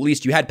Super Bowl, at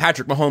least you had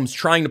Patrick Mahomes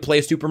trying to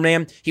play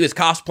Superman. He was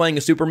cosplaying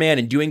a Superman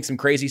and doing some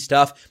crazy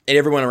stuff, and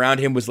everyone around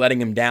him was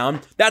letting him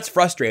down. That's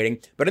frustrating.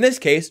 But in this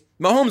case,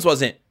 Mahomes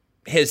wasn't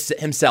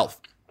himself.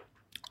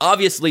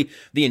 Obviously,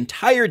 the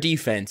entire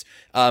defense,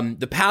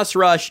 the pass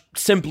rush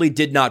simply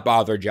did not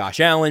bother Josh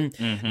Allen.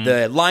 Mm-hmm.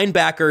 The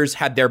linebackers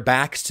had their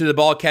backs to the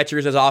ball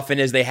catchers as often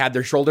as they had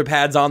their shoulder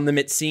pads on them,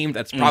 it seemed.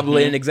 That's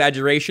probably an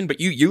exaggeration,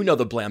 but you know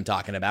the play I'm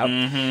talking about.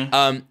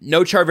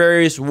 No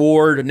Charvarius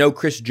Ward, no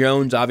Chris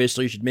Jones.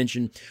 Obviously, you should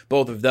mention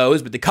both of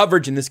those, but the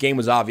coverage in this game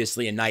was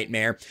obviously a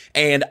nightmare.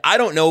 And I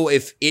don't know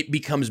if it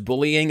becomes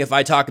bullying if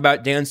I talk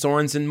about Dan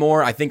Sorensen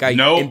more. I think I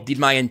emptied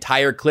my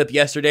entire clip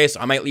yesterday, so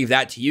I might leave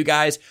that to you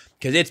guys,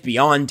 because it's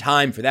beyond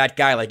time for that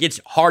guy. It's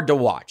hard to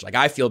watch.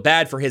 I feel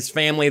bad for his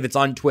family that's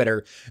on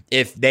Twitter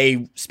if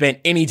they spent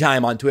any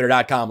time on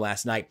twitter.com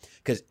last night,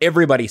 because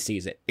everybody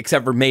sees it,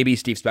 except for maybe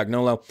Steve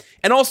Spagnuolo.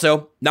 And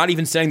also, not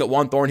even saying that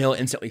Juan Thornhill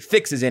instantly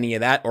fixes any of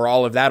that or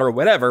all of that or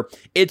whatever.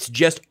 It's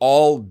just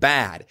all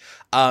bad.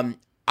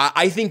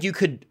 I think you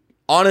could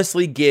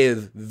honestly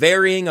give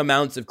varying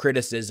amounts of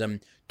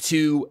criticism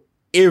to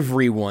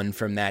everyone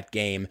from that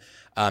game.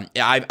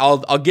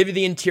 I'll give you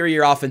the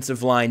interior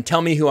offensive line.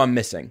 Tell me who I'm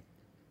missing.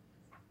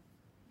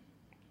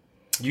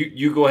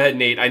 You go ahead,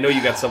 Nate. I know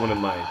you got someone in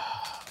mind.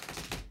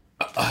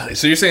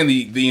 So you're saying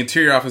the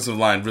interior offensive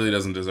line really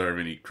doesn't deserve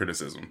any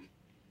criticism?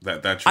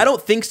 That's I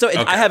don't think so. Okay.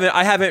 I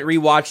haven't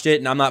rewatched it,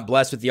 and I'm not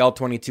blessed with the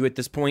All-22 at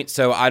this point,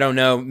 so I don't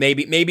know.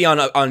 Maybe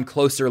on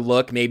closer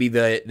look, maybe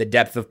the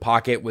depth of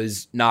pocket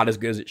was not as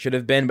good as it should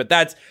have been. But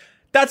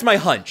that's my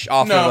hunch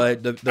off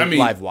of the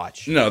live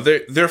watch. No,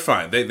 they're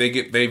fine.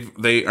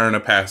 They earn a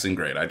passing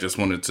grade. I just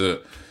wanted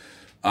to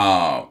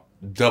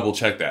double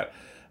check that.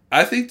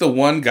 I think the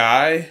one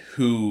guy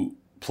who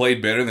played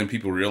better than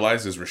people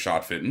realize is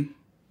Rashad Fenton.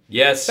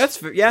 Yes,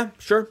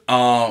 sure.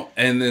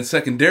 And then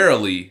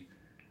secondarily,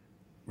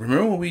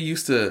 remember when we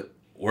used to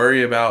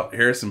worry about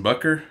Harrison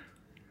Butker?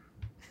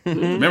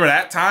 Remember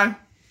that time?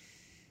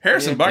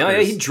 Harrison Butker. Yeah,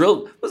 he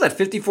drilled. What was that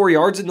 54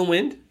 yards in the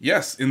wind?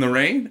 Yes, in the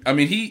rain. I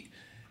mean,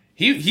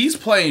 he's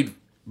played.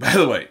 By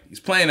the way, he's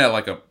playing at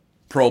a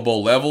Pro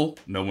Bowl level.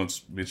 No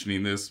one's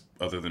mentioning this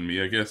other than me,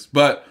 I guess.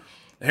 But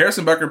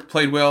Harrison Butker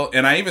played well,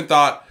 and I even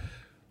thought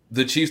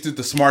the Chiefs did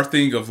the smart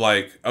thing of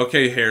like,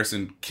 okay,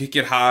 Harrison, kick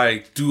it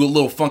high, do a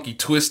little funky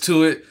twist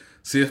to it,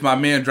 see if my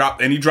man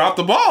dropped, and he dropped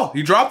the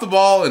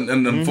ball. And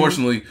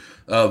unfortunately,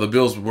 the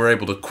Bills were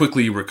able to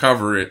quickly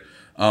recover it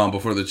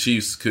before the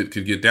Chiefs could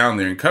get down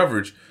there in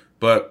coverage.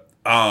 But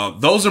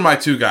those are my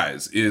two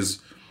guys. The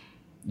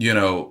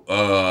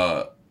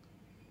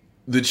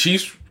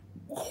Chiefs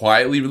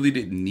quietly really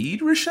didn't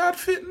need Rashad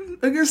Fenton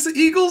against the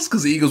Eagles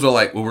because the Eagles were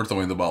like, well, we're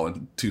throwing the ball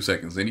in 2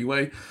 seconds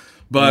anyway.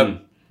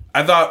 But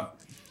I thought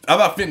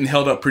Fenton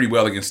held up pretty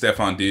well against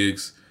Stephon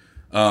Diggs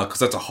because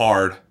that's a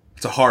hard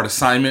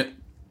assignment.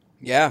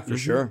 Yeah, for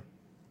sure.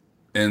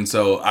 And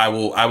so I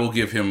will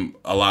give him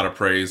a lot of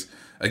praise.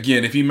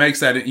 Again, if he makes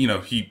that,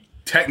 he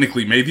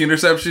technically made the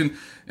interception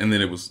and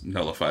then it was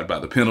nullified by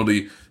the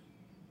penalty.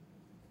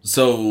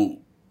 So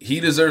he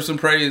deserves some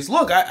praise.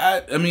 Look,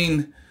 I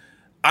mean,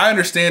 I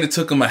understand it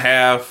took him a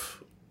half.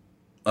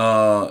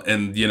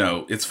 And,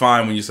 it's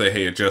fine when you say,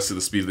 hey, adjust to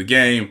the speed of the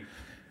game.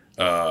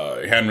 He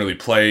hadn't really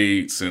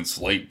played since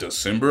late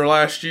December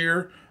last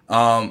year.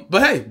 But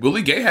hey,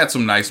 Willie Gay had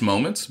some nice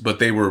moments, but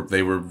they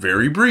were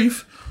very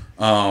brief.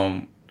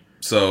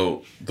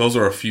 So those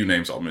are a few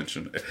names I'll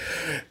mention.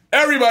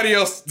 Everybody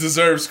else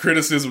deserves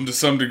criticism to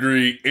some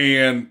degree,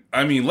 and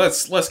I mean,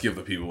 let's give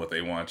the people what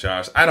they want,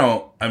 Josh.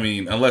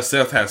 Unless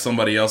Seth has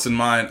somebody else in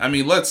mind. I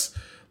mean, let's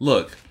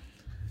look.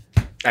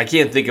 I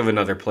can't think of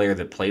another player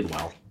that played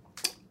well.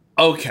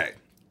 Okay,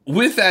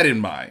 with that in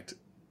mind,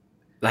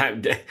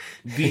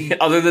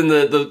 other than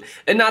the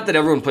and not that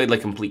everyone played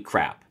like complete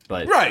crap,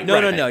 but right,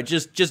 no,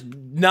 just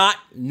not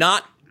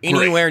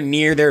anywhere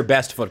near their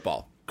best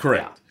football.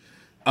 Correct.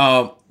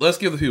 Yeah. Let's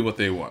give the people what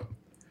they want.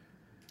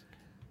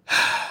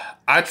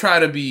 I try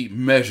to be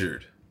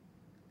measured,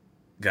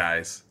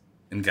 guys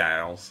and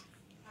gals.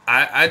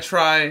 I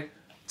try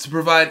to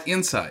provide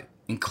insight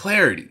and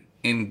clarity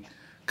and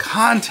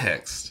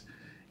context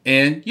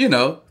and,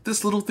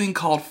 this little thing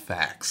called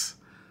facts.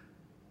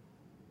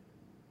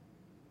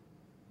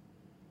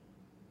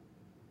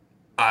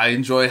 I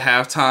enjoy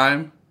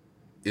halftime.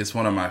 It's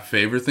one of my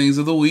favorite things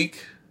of the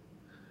week.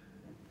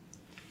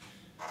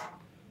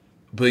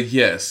 But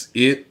yes,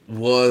 it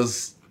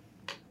was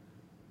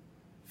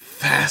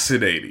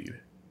fascinating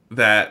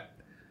that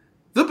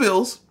the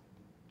Bills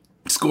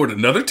scored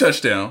another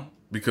touchdown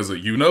because of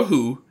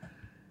you-know-who,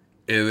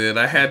 and then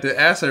I had to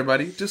ask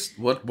everybody just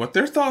what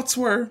their thoughts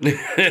were.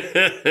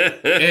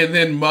 And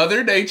then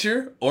Mother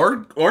Nature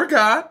or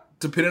God,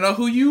 depending on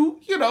who you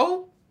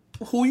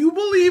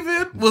believe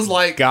in, was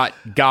like...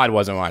 God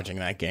wasn't watching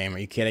that game. Are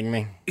you kidding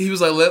me? He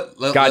was like,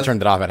 God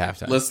turned it off at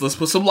halftime. Let's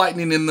put some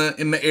lightning in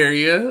the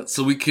area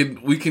so we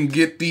can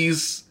get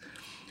these,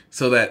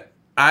 so that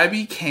I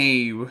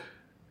became...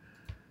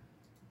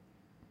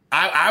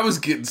 I was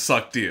getting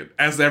sucked in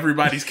as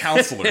everybody's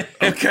counselor,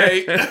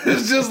 okay?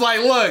 It's just like,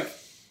 look,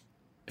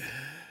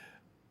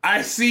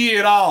 I see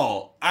it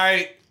all.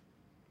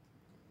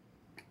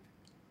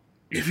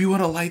 If you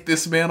want to light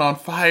this man on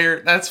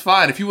fire, that's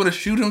fine. If you want to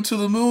shoot him to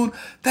the moon,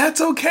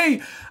 that's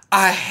okay.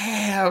 I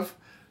have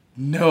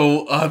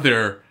no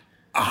other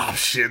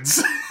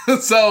options.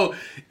 So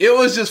it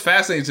was just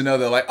fascinating to know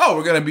that, like,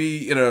 we're going to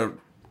be in a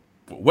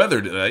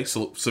weather delay,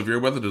 severe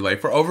weather delay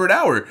for over an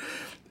hour.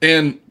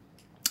 And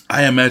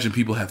I imagine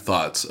people have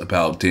thoughts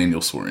about Daniel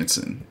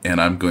Sorensen,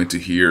 and I'm going to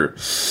hear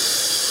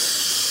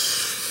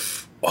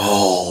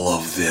all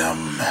of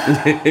them.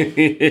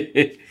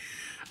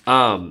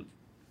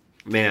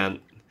 Man,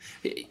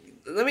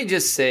 let me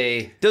just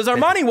say, does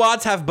Armani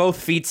Watts have both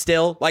feet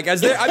still? Like, I'm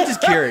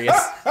just curious.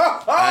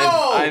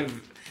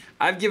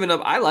 I've given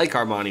up. I like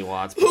Armani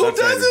Watts. Who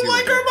doesn't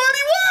like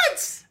Armani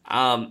Watts?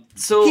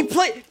 So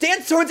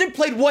Dan Sorensen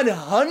played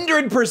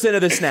 100%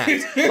 of the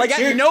snaps. Like,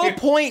 at no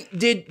point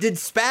did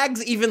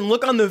Spags even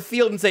look on the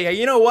field and say, hey,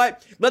 you know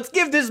what? Let's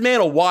give this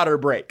man a water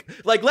break.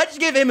 Like, let's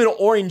give him an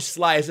orange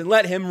slice and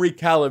let him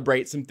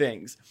recalibrate some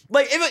things.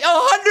 Like,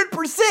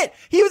 100%.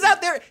 He was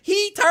out there.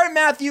 He, Tyrann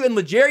Mathieu, and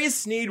L'Jarius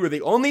Sneed were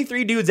the only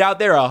three dudes out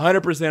there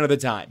 100% of the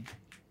time.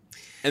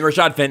 And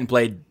Rashad Fenton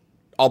played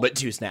all but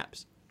 2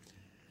 snaps.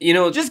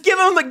 Just give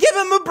him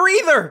a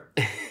breather.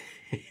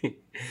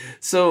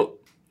 So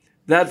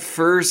that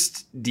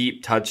first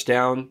deep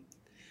touchdown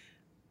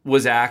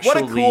was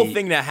actually... What a cool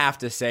thing to have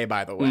to say,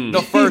 by the way.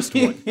 The first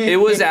one. It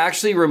was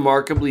actually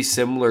remarkably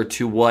similar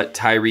to what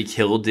Tyreek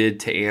Hill did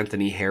to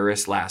Anthony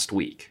Harris last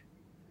week.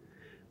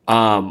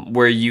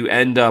 Where you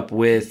end up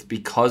with,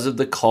 because of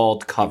the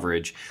called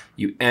coverage,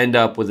 you end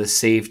up with a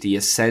safety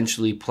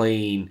essentially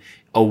playing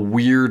a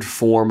weird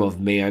form of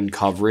man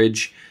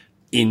coverage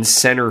in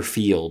center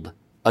field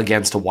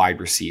against a wide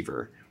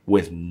receiver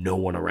with no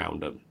one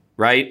around him,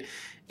 right?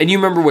 And you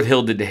remember what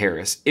Hill did to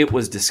Harris. It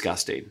was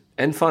disgusting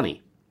and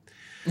funny.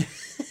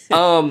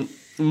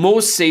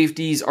 Most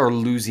safeties are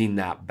losing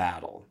that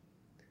battle.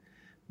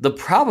 The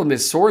problem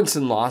is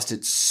Sorensen lost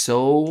it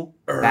so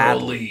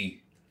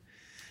badly.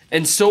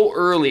 And so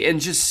early.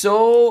 And just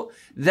so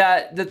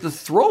that the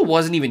throw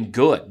wasn't even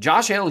good.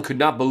 Josh Allen could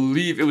not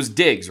believe... It was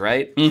Diggs,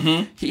 right?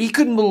 Mm-hmm. He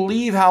couldn't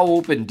believe how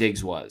open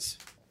Diggs was.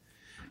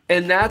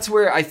 And that's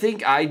where I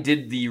think I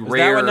did the Was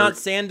rare. that one not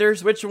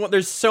Sanders? Which one?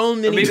 There's so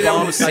many. Maybe that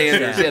one was touchdowns.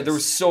 Sanders. Yeah, there were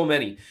so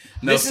many.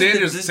 No,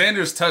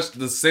 Sanders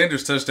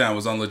touchdown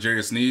was on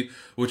L'Jarius Sneed,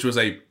 which was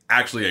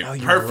actually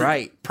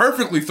a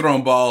perfectly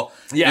thrown ball.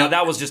 Yeah,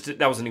 that was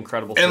an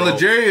incredible throw. And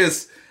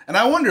L'Jarius, and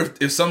I wonder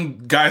if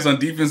some guys on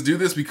defense do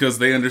this because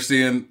they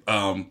understand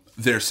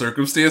their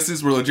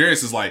circumstances, where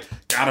L'Jarius is like,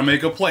 gotta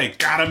make a play.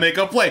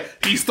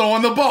 He's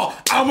throwing the ball.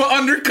 I'm gonna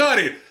undercut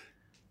it.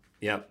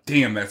 Yep.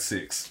 Damn, that's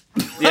 6.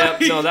 Yeah,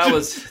 no, that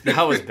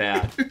was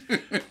bad.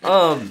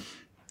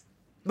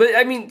 But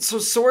I mean, so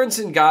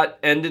Sorensen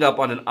ended up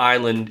on an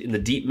island in the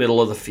deep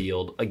middle of the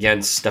field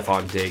against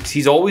Stephon Diggs.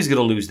 He's always going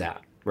to lose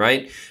that,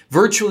 right?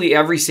 Virtually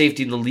every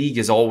safety in the league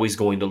is always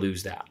going to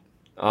lose that.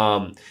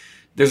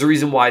 There's a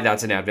reason why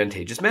that's an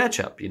advantageous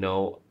matchup,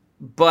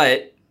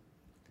 but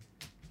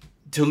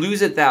to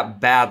lose it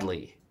that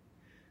badly,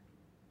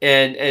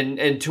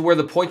 and to where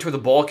the point where the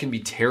ball can be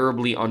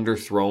terribly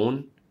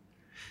underthrown.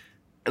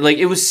 Like,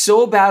 it was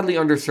so badly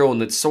underthrown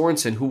that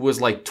Sorensen, who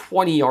was like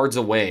 20 yards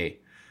away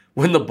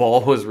when the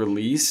ball was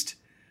released,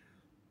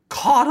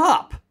 caught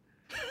up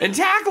and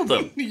tackled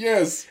him.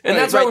 Yes. And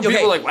that's why when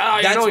people are like, wow,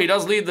 he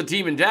does lead the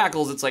team in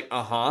tackles. It's like,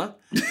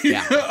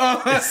 Yeah.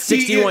 It's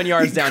 61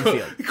 yards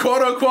downfield.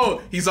 Quote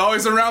unquote, he's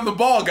always around the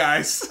ball,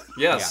 guys.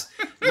 Yes.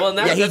 Yeah. Well, and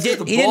that's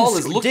the ball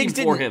is looking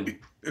for him.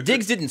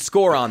 Diggs didn't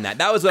score on that.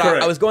 That was what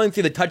I was going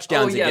through the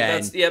touchdowns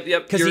again. Yep.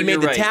 Because he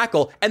made the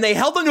tackle, and they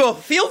held him to a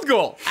field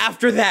goal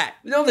after that.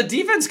 The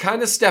defense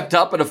kind of stepped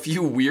up at a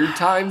few weird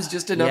times,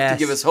 just enough to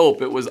give us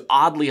hope. It was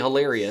oddly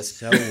hilarious.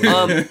 So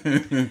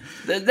weird.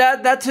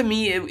 That to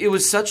me, it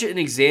was such an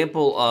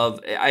example of,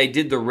 I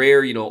did the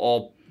rare,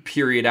 all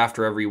period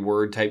after every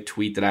word type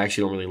tweet that I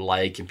actually don't really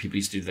like, and people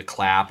used to do the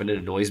clap, and it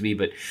annoys me,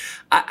 but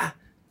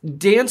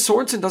Dan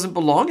Sorensen doesn't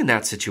belong in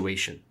that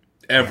situation.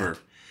 Ever.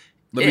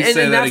 Let me say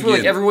that that's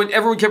again. where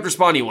everyone kept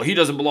responding, well, he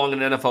doesn't belong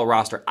in an NFL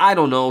roster. I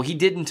don't know. He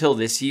did until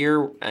this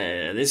year.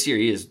 This year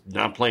he is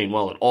not playing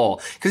well at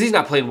all because he's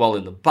not playing well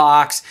in the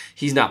box.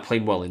 He's not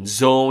playing well in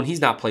zone. He's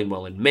not playing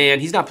well in man.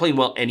 He's not playing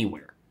well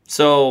anywhere.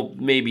 So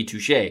maybe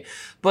touche.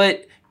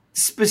 But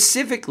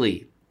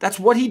specifically, that's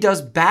what he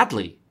does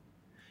badly.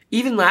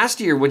 Even last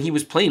year when he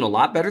was playing a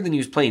lot better than he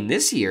was playing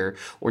this year,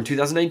 or in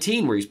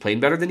 2019 where he's playing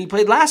better than he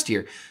played last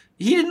year,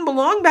 he didn't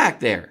belong back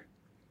there.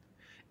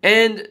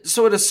 And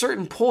so at a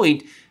certain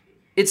point,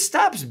 it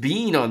stops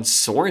being on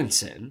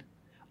Sorensen.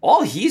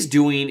 All he's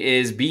doing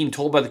is being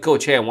told by the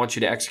coach, hey, I want you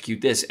to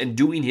execute this, and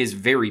doing his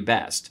very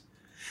best.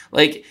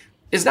 Like,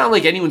 it's not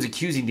like anyone's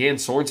accusing Dan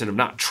Sorensen of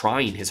not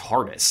trying his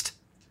hardest.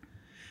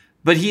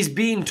 But he's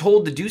being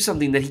told to do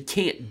something that he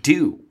can't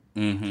do.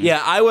 Mm-hmm.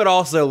 Yeah, I would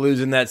also lose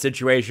in that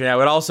situation. I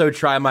would also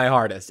try my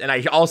hardest, and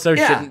I also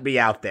shouldn't be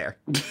out there.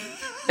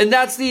 And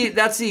that's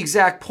the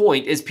exact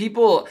point, is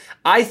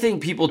I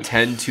think people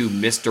tend to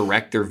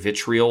misdirect their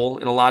vitriol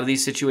in a lot of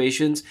these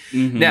situations.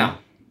 Mm-hmm.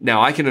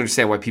 Now I can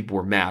understand why people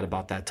were mad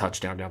about that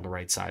touchdown down the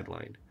right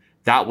sideline.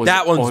 That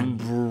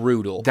one's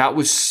brutal. That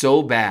was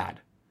so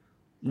bad.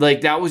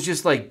 Like, that was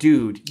just like,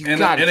 dude, you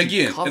gotta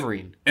keep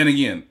covering. And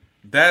again,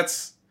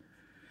 there's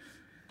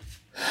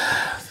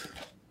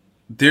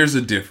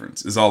a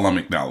difference, is all I'm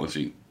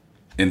acknowledging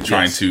in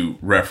trying to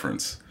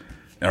reference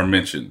or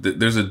mention.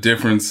 There's a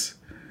difference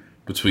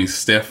between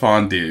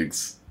Stephon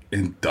Diggs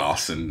and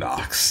Dawson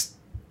Knox.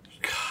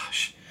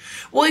 Gosh.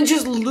 Well, and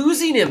just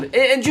losing him.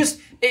 And just...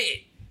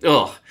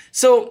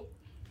 So,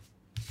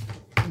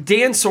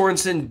 Dan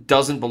Sorensen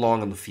doesn't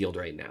belong on the field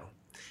right now.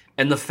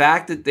 And the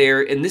fact that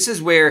and this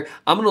is where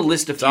I'm going to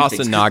list a few things.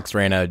 Dawson Knox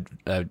ran a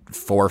 4.5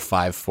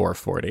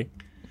 4.40.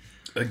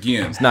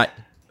 Again. He's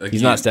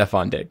not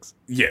Stephon Diggs.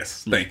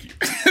 Yes, thank you.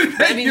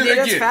 I mean,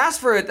 that's fast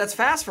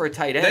for a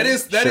tight end.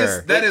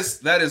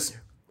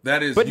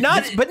 That is, but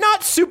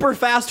not super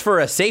fast for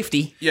a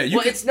safety. Yeah,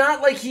 it's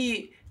not like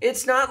he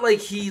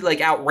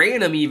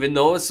outran him, even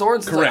though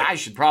Sorensen's like, I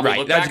should probably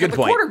look back at the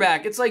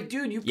quarterback. It's like,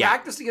 dude, you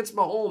practiced against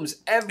Mahomes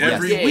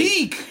every day.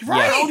 week.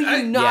 Right? How do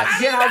you not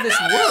get how this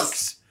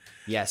works?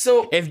 Yes.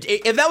 So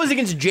if that was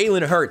against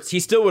Jalen Hurts, he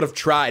still would have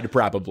tried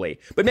probably,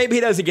 but maybe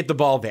he doesn't get the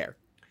ball there.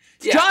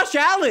 It's Josh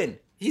Allen,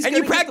 and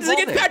you practice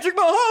against Patrick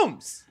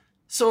Mahomes.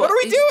 So what are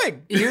we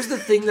doing? Here's the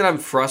thing that I'm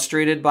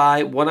frustrated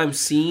by, what I'm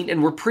seeing,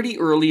 and we're pretty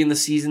early in the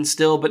season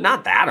still, but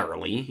not that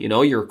early.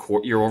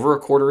 You're over a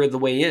quarter of the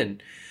way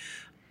in.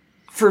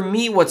 For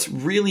me, what's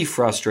really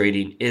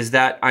frustrating is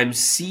that I'm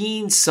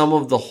seeing some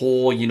of the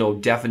whole,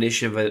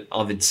 definition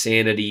of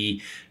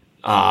insanity,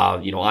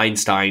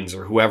 Einstein's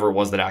or whoever it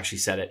was that actually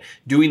said it,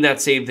 doing that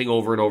same thing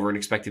over and over and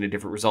expecting a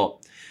different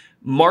result.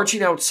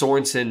 Marching out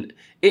Sorensen,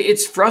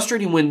 it's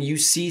frustrating when you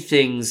see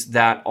things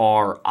that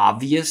are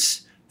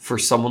obvious for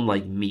someone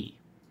like me.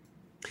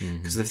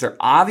 Because if they're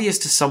obvious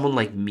to someone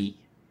like me,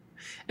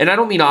 and I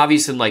don't mean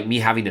obvious in like me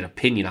having an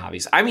opinion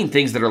obvious, I mean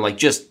things that are like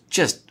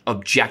just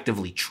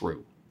objectively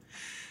true.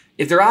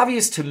 If they're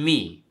obvious to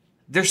me,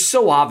 they're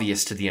so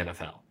obvious to the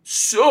NFL.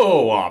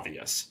 So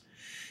obvious.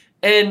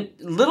 And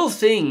little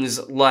things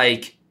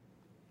like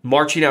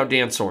marching out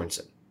Dan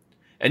Sorensen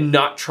and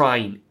not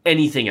trying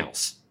anything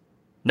else.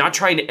 Not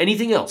trying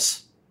anything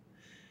else.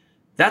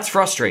 That's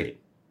frustrating,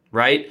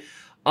 right?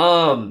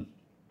 Some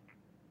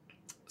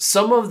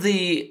of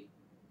the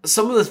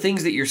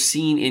things that you're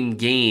seeing in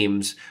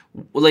games,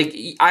 like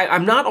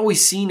I'm not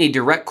always seeing a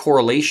direct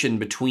correlation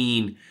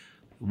between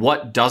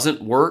what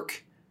doesn't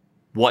work,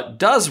 what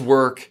does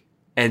work,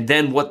 and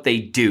then what they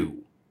do.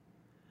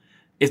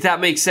 If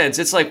that makes sense.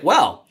 It's like,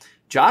 well,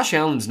 Josh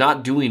Allen's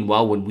not doing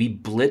well when we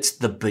blitz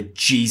the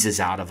bejesus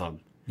out of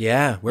him.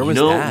 Yeah, where was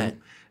that?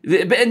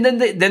 And then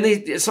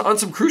they on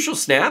some crucial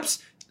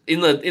snaps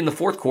in the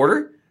fourth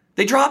quarter,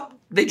 they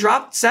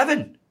dropped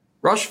 7,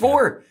 rush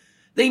 4.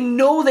 They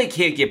know they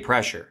can't get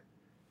pressure.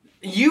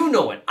 You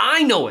know it.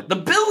 I know it. The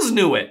Bills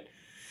knew it.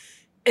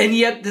 And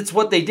yet that's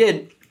what they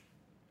did,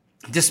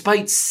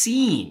 despite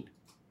seeing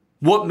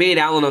what made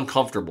Allen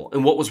uncomfortable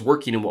and what was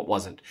working and what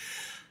wasn't.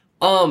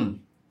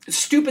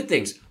 Stupid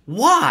things.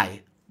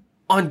 Why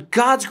on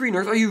God's green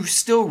earth are you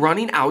still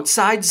running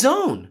outside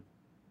zone?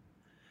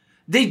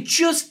 They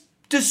just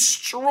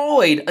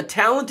destroyed a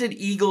talented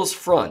Eagles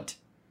front,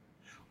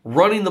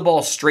 running the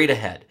ball straight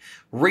ahead.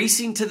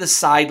 Racing to the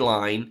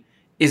sideline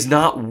is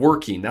not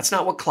working. That's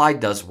not what Clyde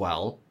does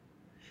well.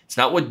 It's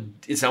not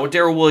what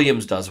Darrell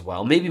Williams does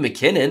well. Maybe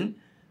McKinnon.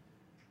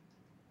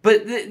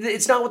 But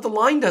it's not what the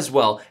line does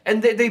well.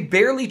 And they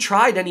barely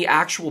tried any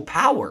actual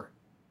power.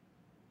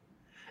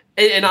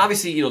 And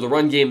obviously, the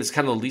run game is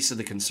kind of the least of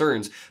the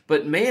concerns.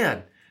 But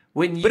man,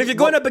 if you're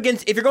going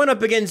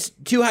up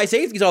against two high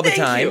safeties all the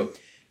time,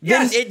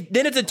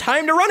 then it's a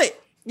time to run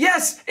it.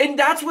 Yes, and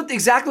that's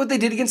exactly what they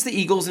did against the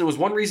Eagles, and it was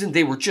one reason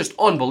they were just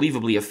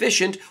unbelievably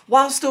efficient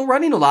while still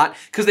running a lot,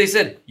 because they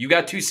said, you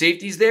got two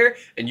safeties there,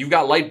 and you've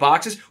got light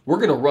boxes, we're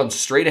going to run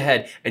straight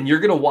ahead, and you're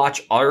going to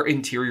watch our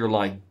interior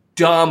line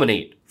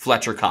dominate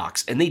Fletcher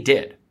Cox, and they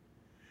did.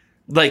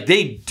 Like,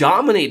 they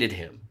dominated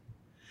him.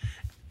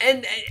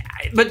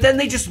 But then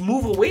they just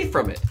move away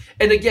from it.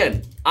 And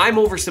again, I'm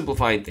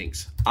oversimplifying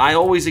things. I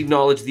always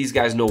acknowledge these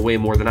guys know way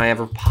more than I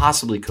ever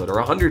possibly could, or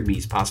 100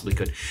 me's possibly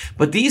could.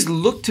 But these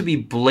look to be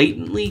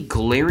blatantly,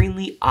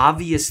 glaringly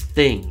obvious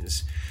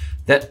things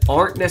that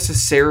aren't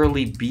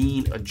necessarily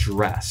being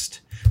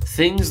addressed.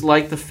 Things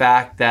like the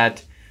fact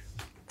that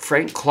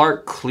Frank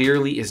Clark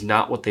clearly is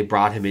not what they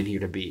brought him in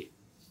here to be.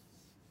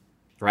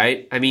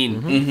 Right? I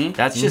mean,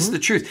 that's just the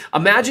truth.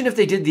 Imagine if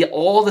they did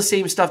all the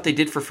same stuff they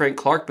did for Frank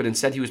Clark, but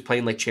instead he was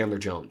playing like Chandler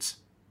Jones.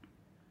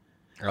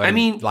 I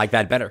mean, like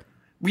that better.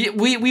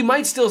 We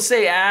might still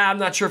say, I'm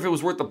not sure if it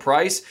was worth the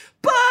price,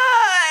 but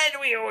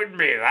we wouldn't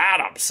be that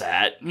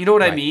upset. You know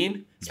what I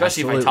mean?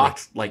 Especially if I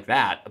talked like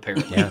that,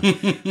 apparently.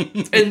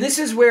 Yeah. And this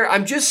is where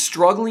I'm just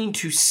struggling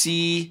to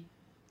see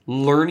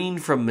learning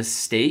from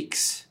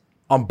mistakes.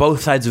 On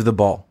both sides of the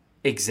ball.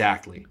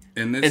 Exactly.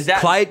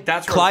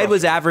 Clyde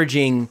was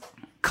averaging...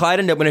 Clyde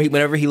ended up,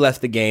 whenever he left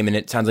the game, and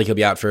it sounds like he'll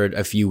be out for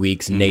a few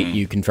weeks, and Nate,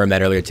 you confirmed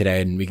that earlier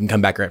today, and we can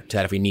come back to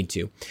that if we need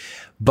to.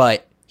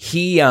 But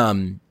he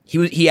averaged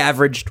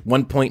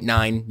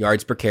 1.9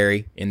 yards per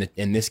carry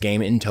in this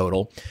game in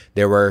total.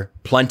 There were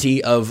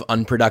plenty of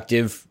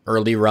unproductive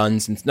early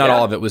runs, and not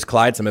all of it was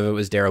Clyde, some of it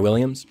was Darrell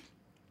Williams.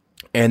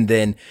 And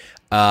then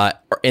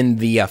in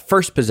the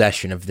first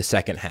possession of the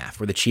second half,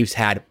 where the Chiefs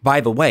had,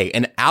 by the way,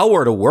 an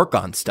hour to work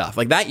on stuff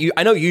like that.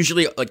 I know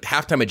usually like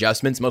halftime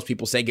adjustments, most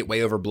people say get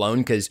way overblown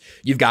because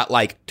you've got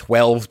like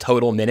 12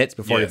 total minutes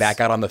before you're back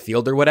out on the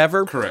field or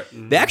whatever. Correct.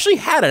 They actually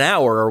had an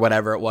hour or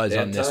whatever it was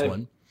on this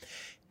one.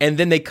 And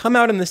then they come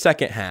out in the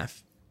second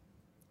half,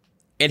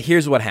 and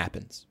here's what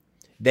happens.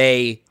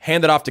 They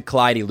hand it off to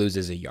Clyde. He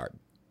loses a yard.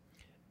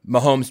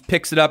 Mahomes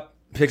picks up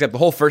the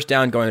whole first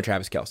down going to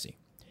Travis Kelce.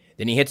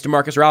 Then he hits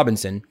Demarcus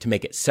Robinson to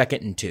make it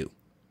 2nd and 2.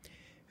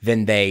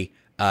 Then they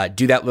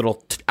do that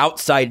little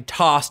outside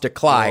toss to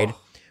Clyde,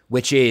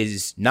 which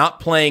is not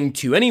playing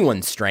to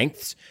anyone's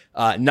strengths,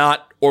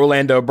 not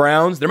Orlando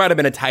Brown's. There might have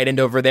been a tight end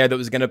over there that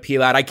was going to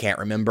peel out. I can't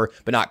remember,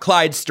 but not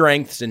Clyde's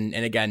strengths. And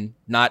again,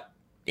 not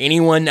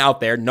anyone out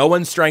there. No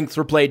one's strengths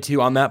were played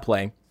to on that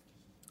play.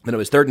 Then it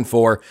was 3rd and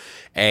 4,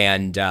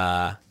 and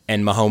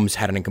Mahomes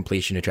had an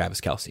incompletion to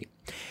Travis Kelce.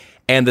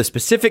 And the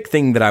specific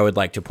thing that I would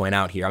like to point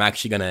out here, I'm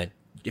actually going to,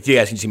 if you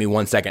guys can see me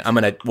 1 second, I'm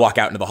going to walk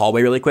out into the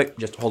hallway really quick.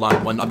 Just hold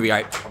on. I'll be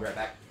right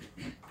back.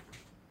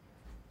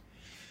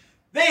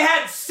 They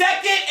had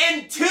 2nd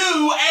and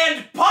 2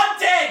 and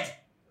punted!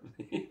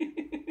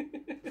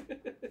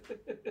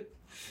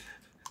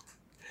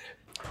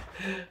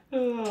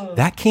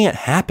 That can't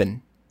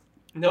happen.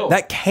 No.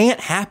 That can't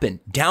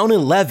happen. Down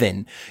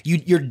 11,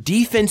 your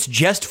defense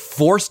just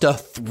forced a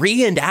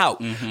 3 and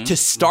out to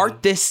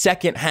start this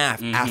second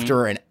half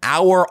after an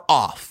hour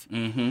off.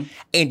 And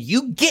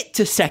you get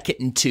to 2nd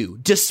and 2,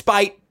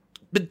 despite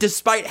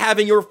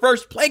having your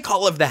first play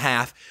call of the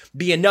half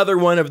be another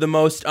one of the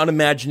most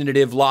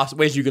unimaginative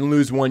ways you can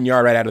lose 1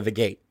 yard right out of the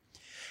gate.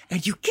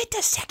 And you get to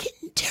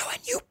 2nd and 2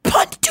 and you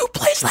punt 2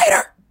 plays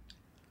later.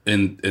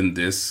 And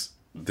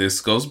this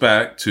goes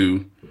back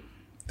to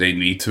they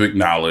need to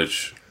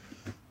acknowledge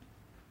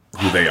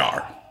who they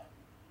are.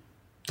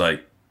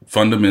 Like,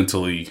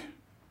 fundamentally,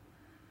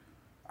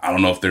 I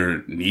don't know if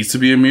there needs to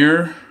be a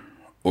mirror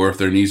or if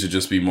there needs to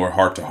just be more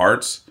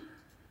heart-to-hearts.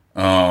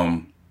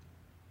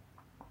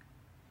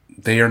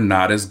 they are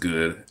not as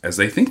good as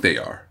they think they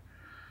are.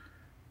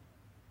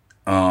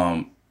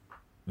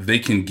 They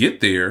can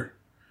get there,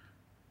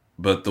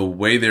 but the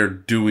way they're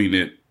doing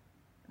it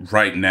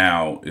right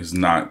now is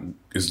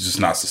just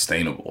not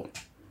sustainable.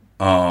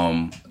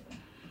 And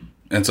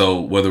so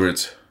whether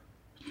it's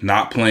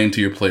not playing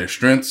to your player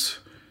strengths,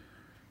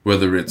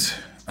 whether it's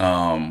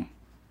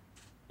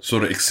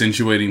sort of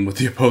accentuating what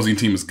the opposing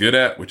team is good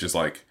at, which is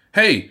like,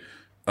 hey,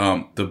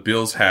 the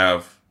Bills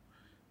have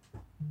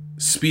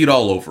speed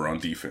all over on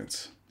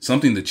defense,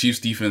 something the Chiefs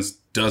defense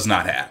does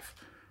not have.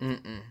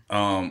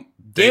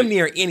 Damn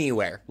near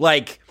anywhere.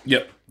 Like,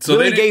 yep. So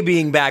Willie Gay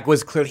being back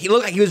was clear. He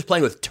looked like he was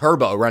playing with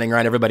turbo running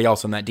around everybody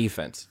else on that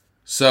defense.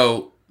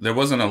 So there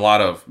wasn't a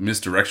lot of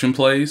misdirection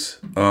plays.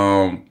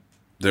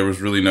 There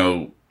was really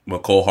no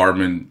Mecole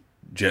Hardman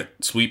jet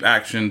sweep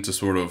action to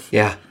sort of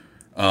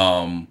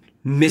mystifying.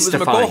 It was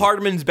Mecole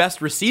Hardman's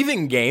best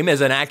receiving game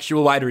as an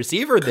actual wide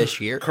receiver this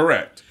year.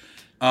 Correct.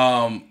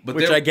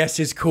 Which I guess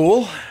is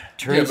cool.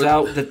 Turns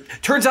out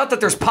that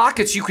there's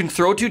pockets you can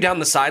throw to down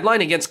the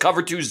sideline against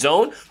cover 2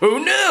 zone.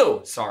 Who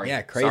knew? Sorry.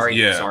 Yeah,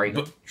 crazy. Sorry.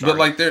 But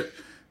like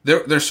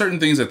there's certain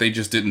things that they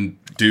just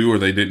didn't do or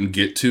they didn't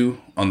get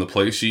to on the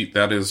play sheet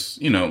that is,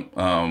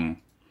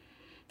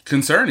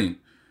 concerning,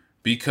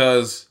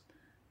 because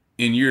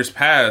in years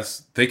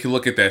past they could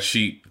look at that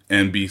sheet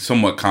and be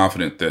somewhat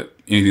confident that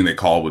anything they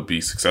call would be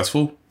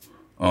successful,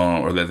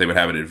 or that they would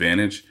have an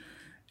advantage.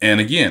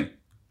 And again,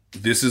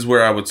 this is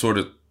where I would sort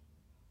of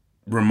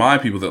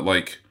remind people that,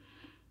 like,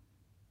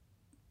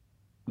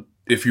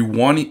 if you're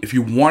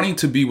wanting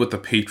to be what the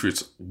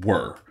Patriots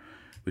were,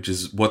 which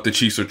is what the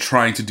Chiefs are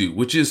trying to do,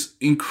 which is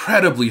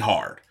incredibly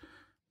hard.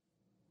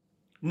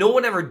 No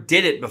one ever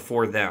did it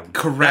before them.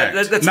 Correct.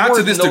 That's not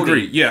to this noting.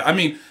 degree. Yeah, I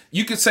mean,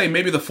 you could say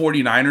maybe the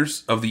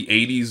 49ers of the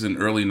 80s and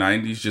early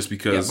 90s, just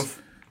because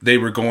they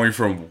were going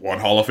from one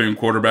Hall of Fame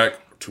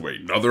quarterback to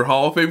another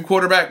Hall of Fame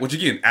quarterback, which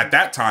again, at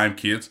that time,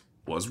 kids,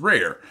 was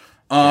rare.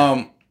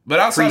 But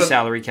outside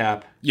pre-salary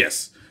cap.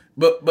 Yes.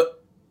 But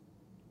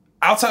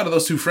outside of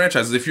those two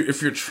franchises,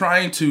 if you're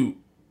trying to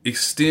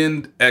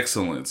extend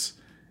excellence,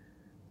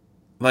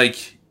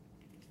 like,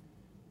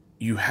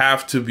 you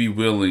have to be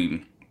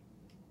willing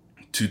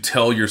to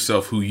tell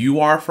yourself who you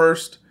are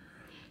first,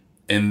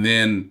 and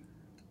then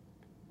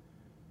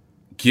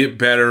get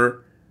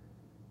better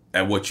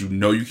at what you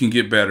know you can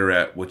get better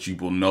at, what you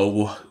will know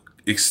will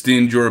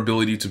extend your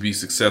ability to be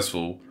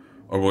successful,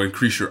 or will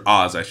increase your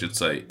odds, I should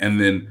say, and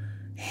then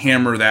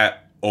hammer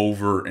that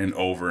over and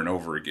over and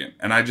over again.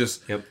 And I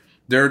just,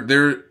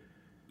 they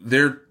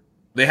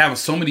have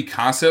so many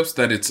concepts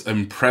that it's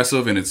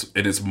impressive and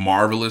it's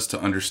marvelous to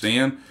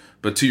understand.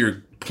 But to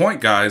your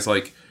point, guys,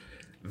 like,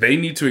 they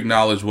need to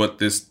acknowledge what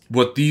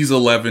these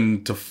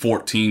 11 to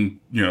 14,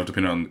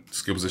 depending on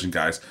skill position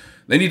guys,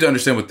 they need to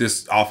understand what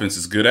this offense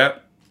is good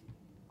at.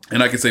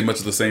 And I can say much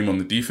of the same on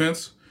the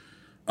defense.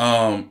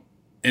 And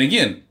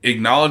again,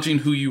 acknowledging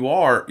who you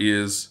are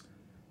is,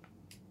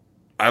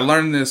 I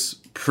learned this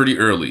pretty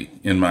early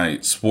in my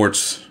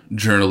sports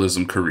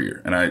journalism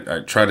career. And I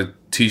try to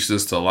teach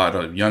this to a lot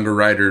of younger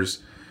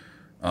writers,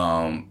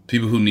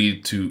 people who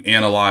need to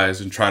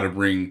analyze and try to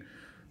bring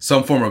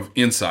some form of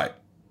insight.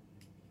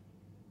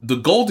 The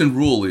golden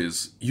rule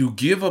is, you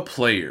give a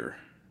player,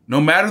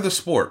 no matter the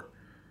sport,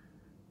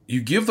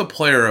 you give the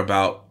player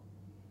about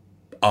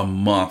a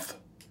month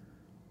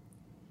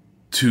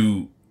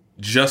to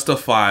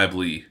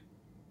justifiably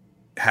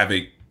have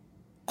a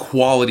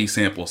quality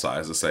sample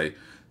size to say,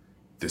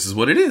 this is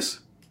what it is.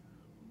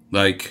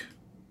 Like,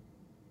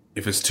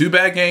 if it's 2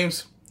 bad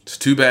games, it's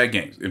 2 bad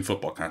games in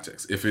football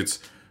context. If it's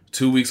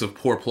 2 weeks of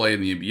poor play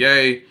in the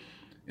NBA,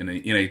 in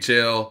the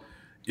NHL,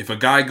 if a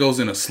guy goes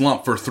in a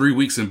slump for 3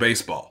 weeks in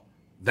baseball,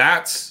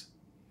 that's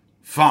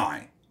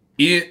fine.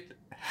 It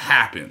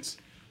happens.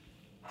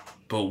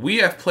 But we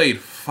have played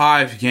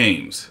 5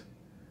 games,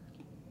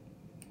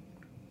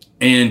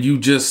 and you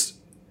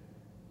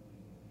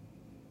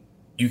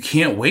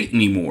can't wait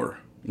anymore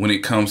when it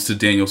comes to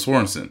Daniel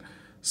Sorensen.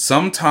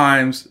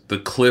 Sometimes the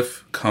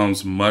cliff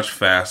comes much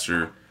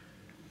faster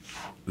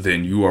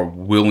than you are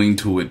willing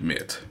to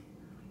admit.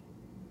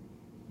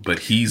 But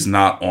he's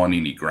not on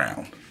any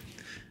ground.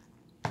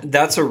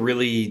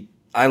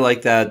 I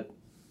like that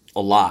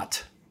a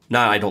lot.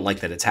 Not, I don't like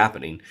that it's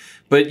happening.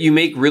 But you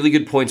make really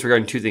good points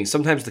regarding 2 things.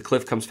 Sometimes the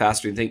cliff comes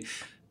faster than you think.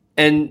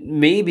 And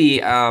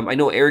maybe, I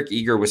know Eric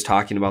Eager was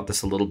talking about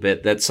this a little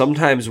bit, that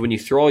sometimes when you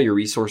throw all your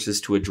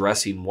resources to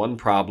addressing one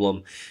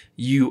problem,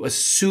 you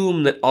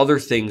assume that other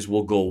things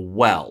will go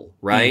well,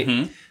 right?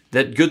 Mm-hmm.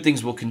 That good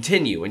things will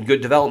continue and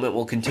good development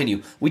will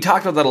continue. We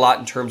talked about that a lot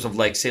in terms of,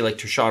 like, say, like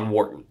Tershawn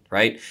Wharton,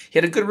 right? He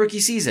had a good rookie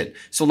season.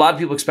 So a lot of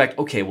people expect,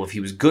 okay, well, if he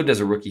was good as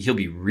a rookie, he'll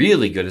be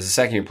really good as a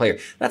second-year player.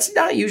 That's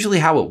not usually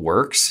how it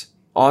works,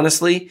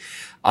 honestly.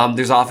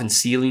 There's often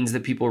ceilings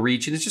that people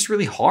reach, and it's just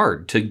really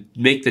hard to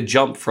make the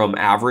jump from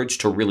average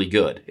to really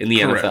good in the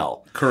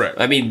NFL.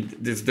 Correct. I mean,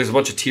 there's a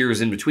bunch of tiers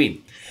in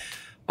between.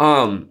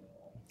 And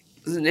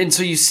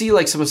so you see,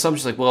 like, some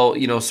assumptions like, well,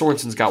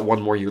 Sorensen's got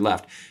 1 more year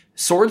left.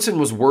 Sorensen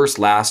was worse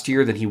last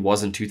year than he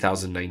was in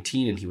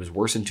 2019, and he was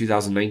worse in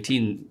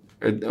 2019.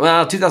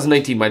 Well,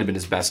 2019 might have been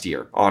his best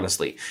year,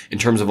 honestly, in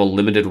terms of a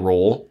limited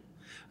role.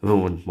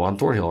 When Juan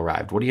Thornhill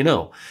arrived, what do you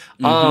know?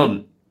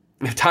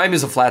 Time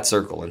is a flat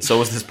circle, and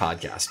so is this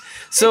podcast.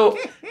 So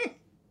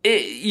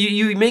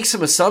you make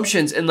some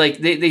assumptions, and like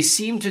they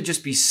seem to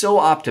just be so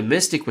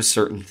optimistic with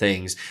certain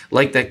things,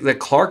 like that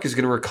Clark is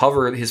going to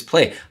recover his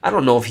play. I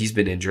don't know if he's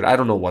been injured. I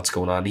don't know what's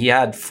going on. He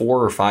had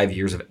 4 or 5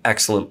 years of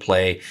excellent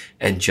play,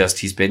 and just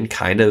he's been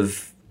kind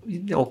of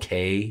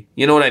okay.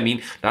 You know what I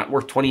mean? Not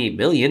worth $28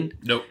 million.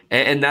 Nope.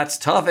 And that's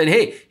tough. And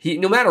hey,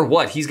 no matter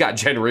what, he's got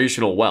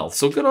generational wealth.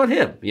 So good on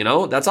him.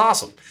 That's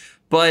awesome.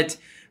 But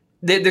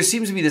there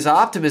seems to be this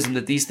optimism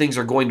that these things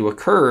are going to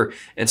occur.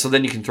 And so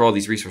then you can throw all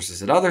these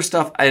resources at other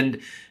stuff. And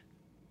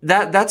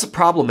that's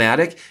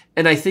problematic.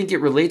 And I think it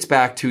relates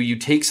back to you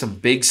take some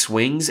big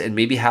swings and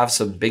maybe have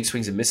some big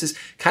swings and misses.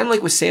 Kind of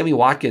like with Sammy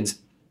Watkins.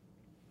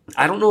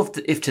 I don't know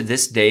if to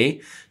this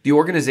day the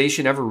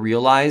organization ever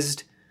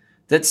realized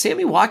that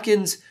Sammy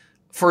Watkins,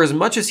 for as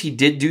much as he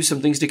did do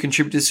some things to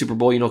contribute to the Super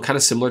Bowl, kind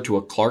of similar to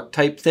a Clark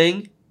type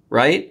thing,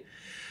 right?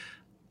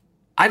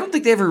 I don't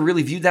think they ever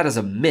really viewed that as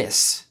a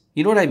miss.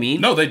 You know what I mean?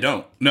 No, they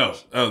don't. No.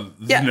 No,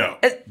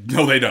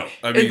 they don't.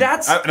 I mean,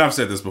 and I've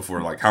said this before,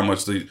 like how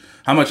much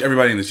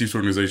everybody in the Chiefs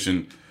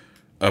organization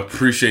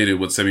appreciated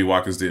what Sammy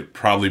Watkins did,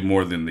 probably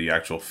more than the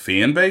actual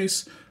fan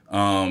base,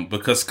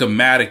 because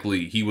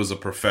schematically he was a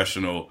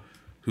professional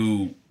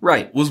who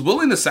was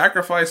willing to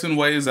sacrifice in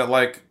ways that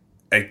like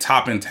a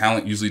top-end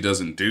talent usually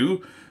doesn't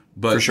do,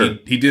 but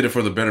he did it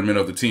for the betterment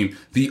of the team.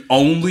 The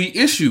only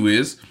issue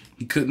is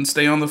he couldn't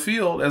stay on the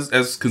field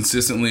as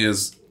consistently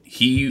as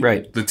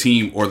the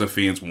team, or the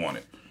fans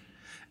wanted.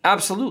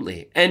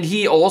 Absolutely. And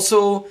he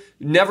also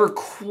never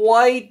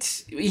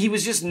he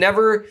was just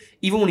never,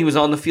 even when he was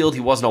on the field,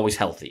 he wasn't always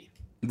healthy.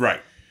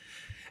 Right.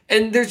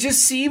 And there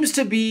seems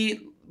to be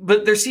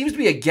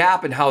a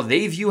gap in how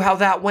they view how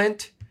that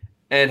went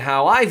and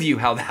how I view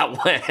how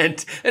that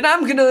went. And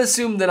I'm going to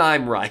assume that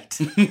I'm right.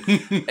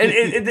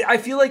 and I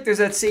feel like there's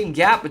that same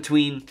gap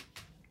between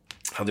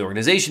how the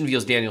organization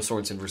views Daniel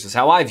Sorensen versus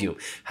how I view him,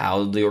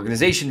 how the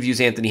organization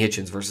views Anthony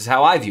Hitchens versus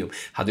how I view him,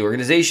 how the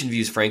organization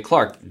views Frank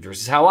Clark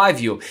versus how I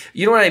view him.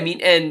 You know what I mean?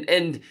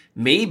 And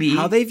maybe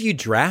how they view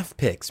draft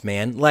picks,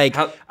 man. Like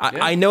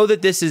I know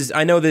this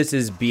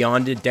is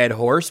beyond a dead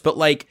horse, but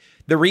like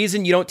the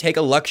reason you don't take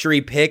a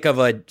luxury pick of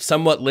a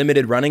somewhat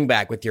limited running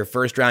back with your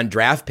first round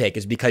draft pick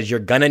is because you're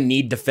gonna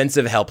need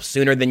defensive help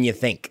sooner than you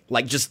think,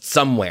 like just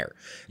somewhere.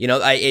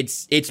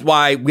 It's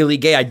why Willie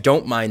Gay, I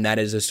don't mind that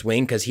as a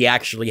swing, because he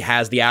actually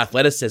has the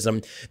athleticism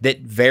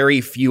that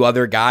very few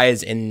other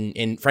guys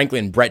in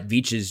Brett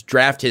Veach's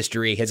draft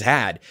history has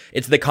had.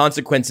 It's the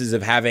consequences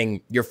of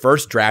having your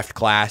first draft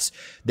class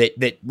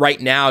that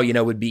right now,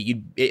 would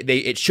be,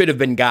 it should have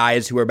been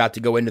guys who are about to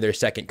go into their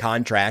second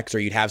contracts, or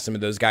you'd have some of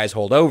those guys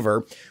hold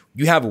over.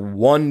 You have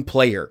one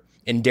player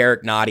in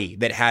Derek Nottie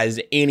that has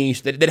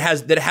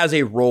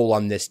a role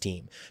on this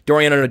team.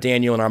 Dorian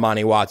O'Daniel and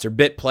Armani Watts are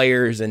bit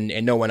players, and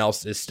no one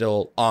else is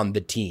still on the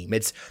team.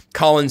 It's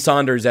Colin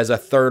Saunders as a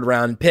third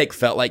round pick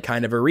felt like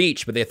kind of a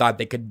reach, but they thought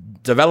they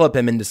could develop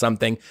him into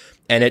something,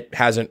 and it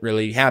hasn't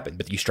really happened.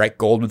 But you strike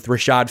gold with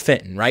Rashad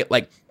Fenton, right?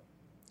 Like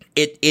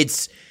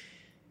it's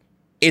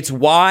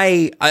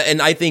why,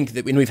 and I think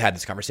that when we've had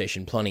this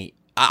conversation plenty,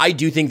 I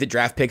do think that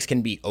draft picks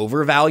can be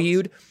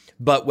overvalued.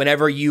 But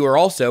whenever you are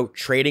also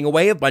trading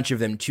away a bunch of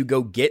them to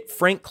go get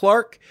Frank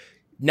Clark,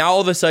 now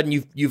all of a sudden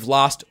you've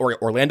lost, or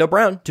Orlando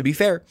Brown, to be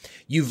fair,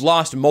 you've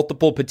lost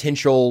multiple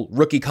potential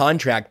rookie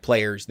contract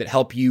players that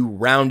help you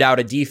round out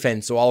a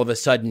defense. So all of a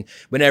sudden,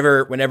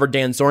 whenever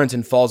Dan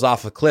Sorensen falls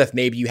off a cliff,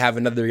 maybe you have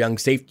another young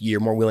safety you're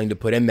more willing to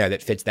put in there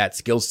that fits that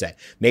skill set.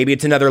 Maybe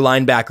it's another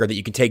linebacker that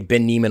you can take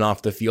Ben Neiman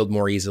off the field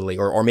more easily,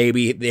 or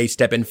maybe they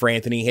step in for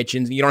Anthony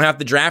Hitchens. You don't have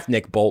to draft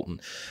Nick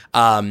Bolton,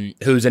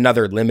 who's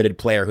another limited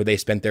player who they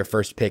spent their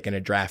first pick in a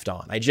draft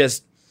on.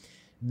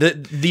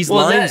 These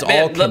lines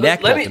all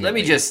connect. Let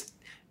me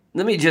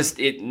just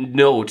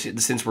note,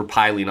 since we're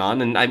piling on,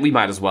 and we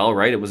might as well,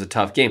 right? It was a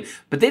tough game,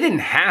 but they didn't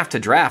have to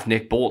draft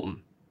Nick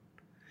Bolton,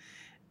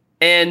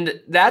 and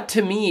that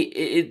to me,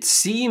 it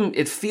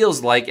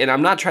feels like, and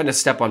I'm not trying to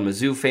step on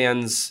Mizzou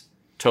fans'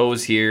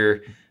 toes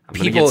here.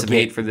 People get some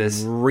hate for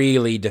this.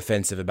 Really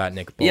defensive about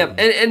Nick Bolton.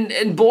 Yeah,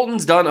 and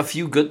Bolton's done a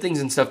few good things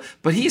and stuff,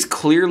 but he's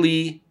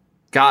clearly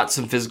got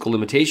some physical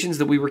limitations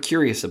that we were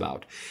curious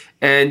about.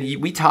 And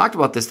we talked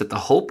about this, that the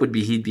hope would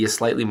be he'd be a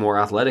slightly more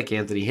athletic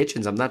Anthony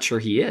Hitchens. I'm not sure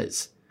he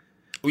is.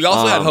 We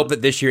also had hope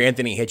that this year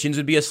Anthony Hitchens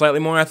would be a slightly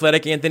more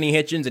athletic Anthony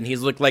Hitchens, and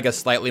he's looked like a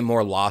slightly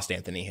more lost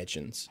Anthony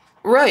Hitchens.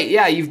 Right,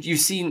 yeah, you've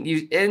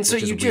seen, and so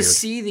you just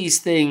see these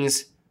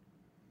things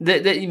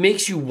that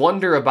makes you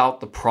wonder about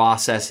the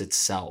process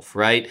itself,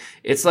 right?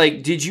 It's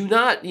like, did you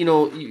not,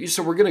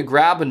 so we're going to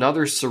grab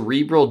another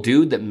cerebral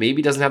dude that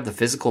maybe doesn't have the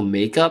physical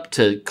makeup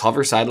to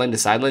cover sideline to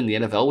sideline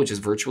in the NFL, which is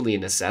virtually a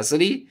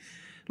necessity?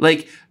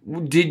 Like,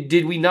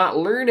 did we not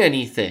learn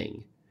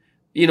anything?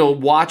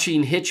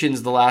 Watching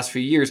Hitchens the last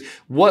few years,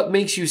 what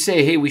makes you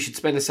say, hey, we should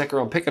spend a second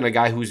round pick on a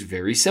guy who's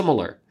very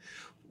similar?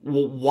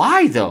 Well,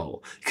 why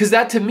though? Because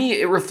that to me,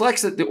 it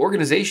reflects that the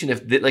organization,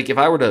 if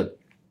I were to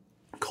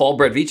call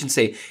Brett Veach and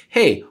say,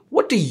 hey,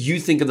 what do you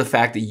think of the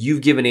fact that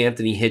you've given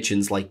Anthony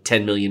Hitchens like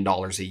 $10 million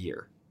a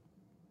year?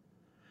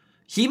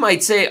 He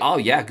might say, oh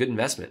yeah, good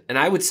investment. And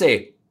I would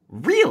say,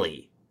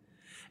 really?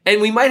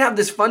 And we might have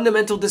this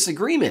fundamental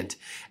disagreement.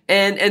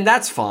 And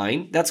that's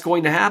fine. That's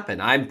going to happen.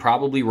 I'm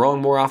probably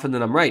wrong more often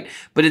than I'm right.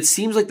 But it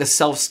seems like the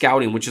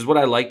self-scouting, which is what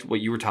I liked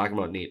what you were talking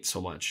about, Nate,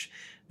 so much,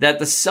 that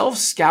the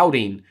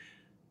self-scouting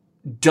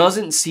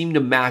doesn't seem to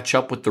match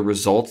up with the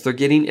results they're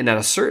getting. And at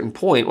a certain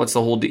point, what's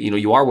the whole,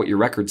 you are what your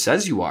record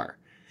says you are.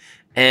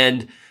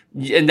 And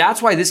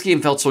that's why this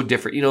game felt so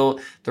different.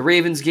 The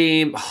Ravens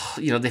game,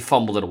 they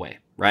fumbled it away,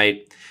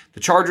 right? The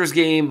Chargers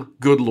game,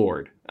 good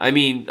Lord. I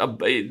mean,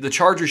 the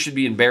Chargers should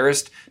be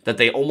embarrassed that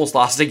they almost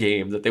lost a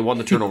game, that they won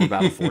the turnover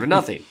battle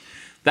 4-0.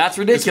 That's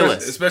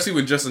ridiculous. Especially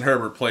when Justin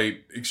Herbert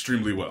played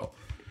extremely well.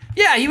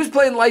 Yeah, he was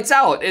playing lights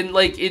out, and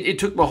it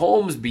took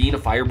Mahomes being a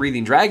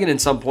fire-breathing dragon in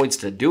some points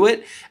to do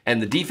it,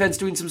 and the defense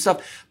doing some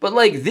stuff. But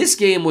this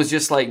game was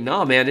just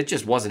nah, man, it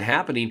just wasn't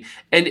happening.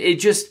 And it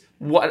just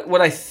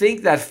what I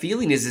think that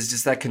feeling is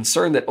just that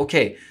concern that,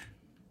 okay,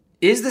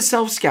 is the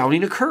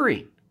self-scouting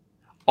occurring?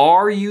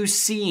 Are you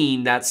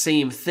seeing that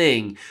same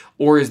thing?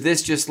 Or is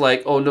this just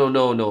oh,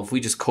 no, if we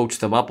just coach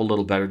them up a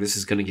little better, this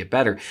is going to get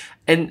better?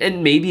 And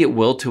maybe it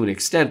will to an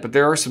extent, but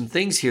there are some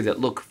things here that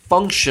look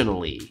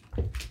functionally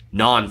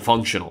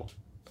non-functional.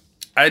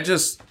 I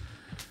just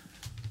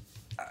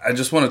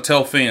want to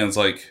tell fans,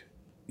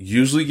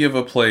 usually give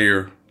a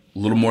player a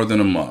little more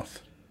than a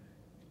month.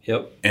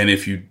 Yep. And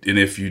if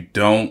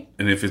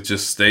it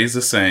just stays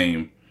the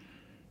same,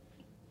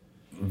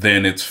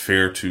 then it's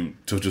fair to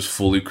just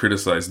fully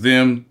criticize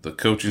them, the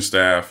coaching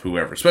staff,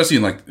 whoever, especially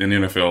in an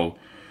NFL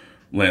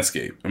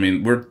landscape. I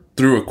mean, we're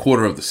through a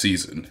quarter of the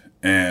season,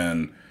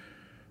 and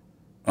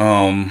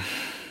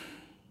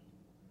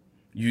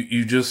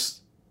you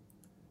just,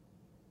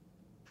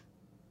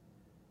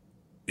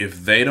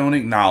 if they don't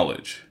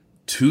acknowledge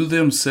to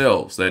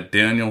themselves that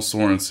Daniel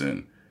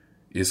Sorensen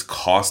is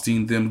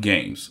costing them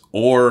games,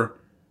 or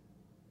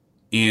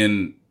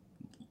in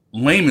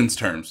layman's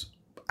terms,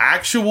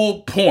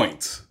 actual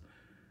points,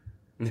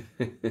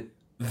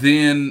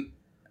 then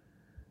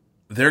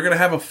they're going to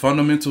have a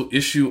fundamental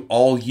issue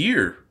all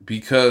year,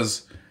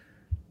 because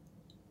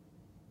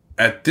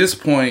at this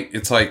point,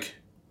 it's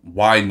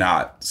why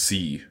not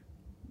see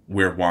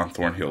where Juan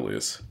Thornhill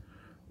is?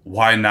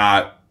 Why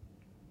not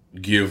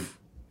give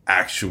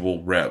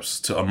actual reps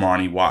to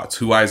Amani Watts,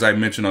 who, as I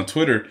mentioned on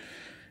Twitter,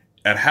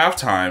 at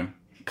halftime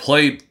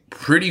played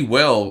pretty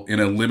well in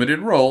a limited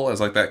role as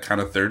that kind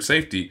of third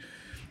safety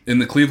in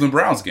the Cleveland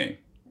Browns game,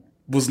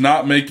 was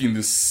not making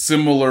this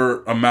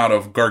similar amount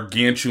of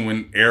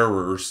gargantuan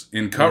errors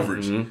in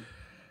coverage. Mm-hmm.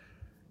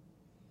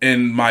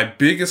 And my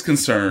biggest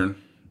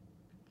concern,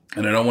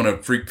 and I don't want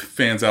to freak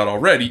fans out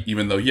already,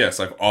 even though, yes,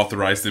 I've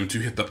authorized them to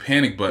hit the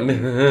panic button.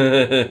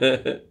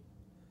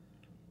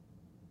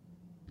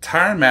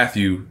 Tyrann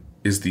Mathieu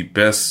is the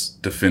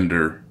best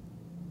defender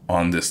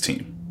on this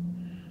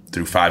team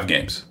through 5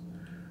 games.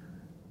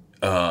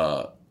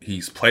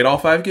 He's played all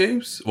 5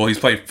 games. Well, he's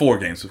played 4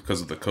 games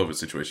because of the COVID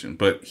situation,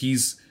 but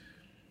he's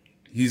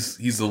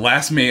the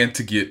last man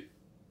to get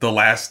the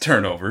last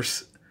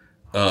turnovers.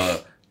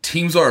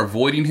 Teams are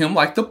avoiding him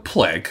like the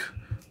plague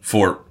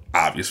for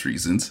obvious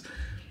reasons.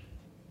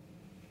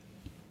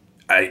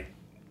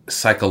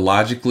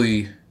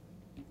 Psychologically,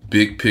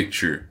 big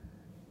picture,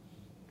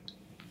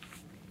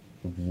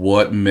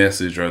 what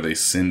message are they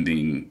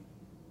sending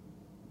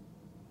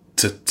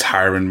to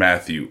Tyrann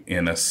Mathieu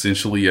in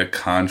essentially a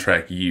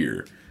contract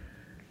year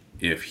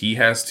if he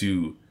has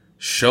to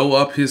show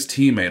up his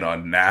teammate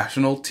on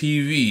national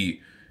TV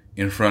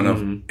in front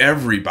of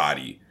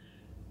everybody,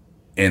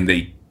 and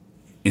they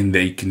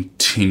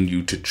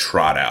continue to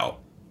trot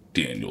out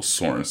Daniel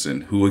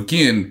Sorensen, who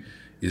again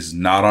is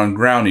not on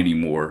ground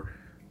anymore,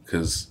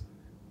 because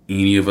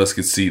any of us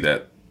could see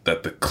that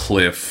the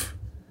cliff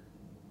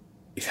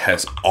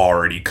has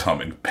already come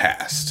and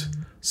passed.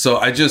 So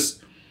I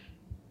just,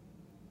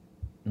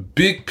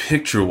 big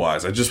picture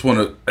wise, I just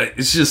want to,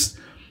 it's just,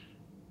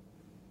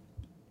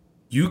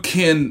 you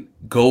can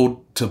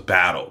go to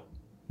battle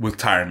with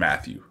Tyrann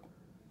Mathieu.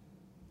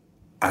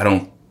 I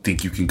don't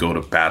think you can go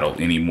to battle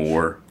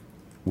anymore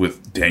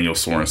with Daniel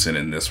Sorensen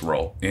in this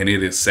role. And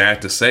it is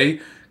sad to say,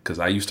 because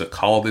I used to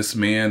call this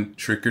man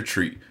Trick or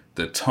Treat,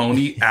 the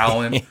Tony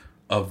Allen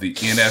of the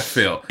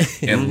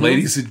NFL. And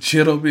ladies and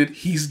gentlemen,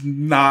 he's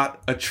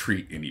not a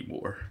treat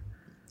anymore.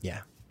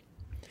 Yeah.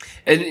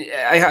 And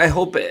I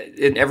hope,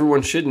 and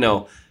everyone should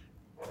know,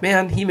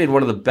 man, he made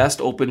one of the best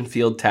open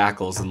field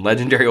tackles and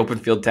legendary open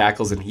field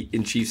tackles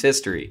in Chiefs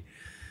history.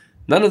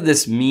 None of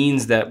this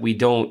means that we're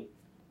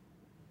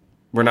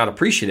not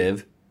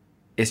appreciative.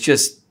 It's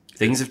just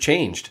things have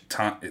changed.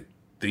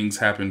 things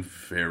happen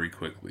very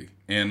quickly.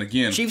 And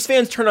again, Chiefs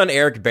fans turn on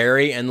Eric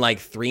Berry in like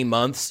 3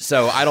 months,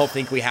 so I don't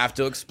think we have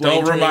to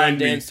explain. Don't remind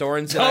Dan me.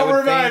 Sorensen. Don't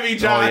remind me,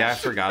 John. Oh yeah, I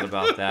forgot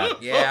about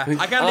that. Yeah,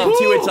 I got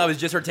into it, so I was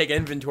just sort of taking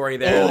inventory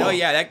there. Oh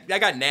yeah, that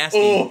got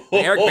nasty.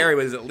 Eric Berry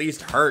was at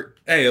least hurt.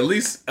 Hey, at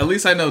least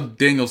I know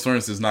Daniel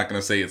Sorensen is not going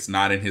to say it's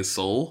not in his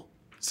soul.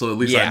 So at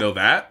least I know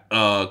that.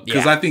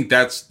 Because I think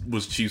that's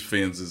what Chiefs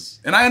fans is,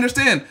 and I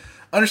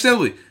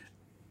understandably,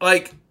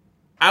 like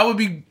I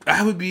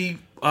would be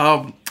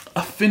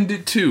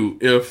offended too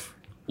if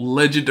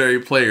legendary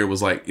player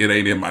was like, it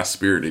ain't in my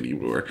spirit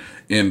anymore,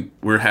 and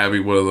we're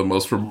having one of the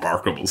most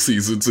remarkable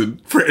seasons in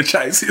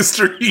franchise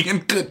history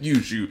and could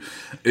use you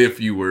if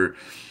he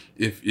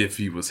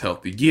was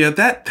healthy. Yeah,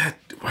 that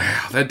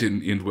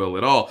didn't end well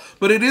at all.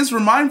 But it is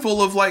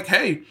remindful of like,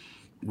 hey,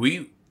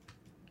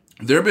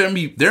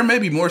 there may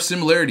be more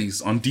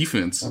similarities on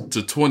defense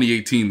to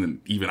 2018 than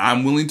even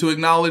I'm willing to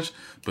acknowledge.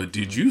 But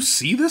did you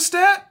see the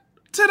stat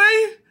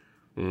today?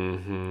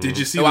 Mm-hmm. Did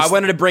you see? I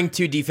wanted to bring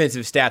 2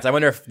 defensive stats. I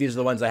wonder if these are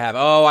the ones I have.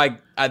 Oh, I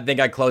think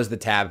I closed the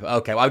tab.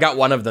 Okay, well, I've got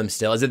one of them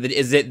still.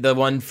 Is it the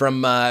one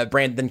from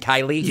Brandon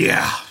Kiley?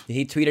 Yeah,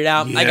 he tweeted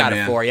out. Yeah, I got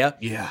it for you.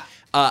 Yeah.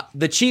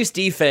 The Chiefs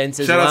defense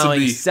is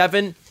allowing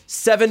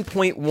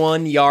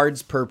 7.1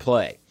 yards per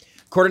play.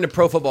 According to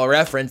Pro Football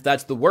Reference,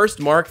 that's the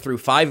worst mark through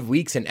 5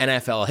 weeks in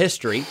NFL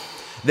history.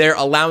 They're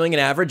allowing an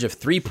average of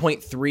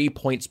 3.3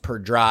 points per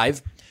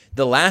drive.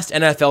 The last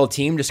NFL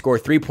team to score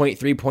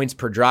 3.3 points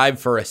per drive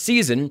for a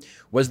season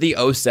was the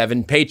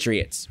 2007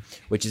 Patriots,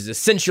 which is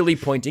essentially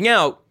pointing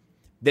out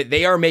that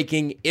they are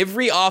making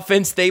every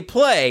offense they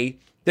play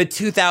the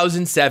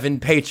 2007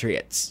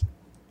 Patriots.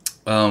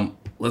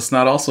 Let's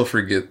not also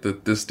forget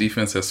that this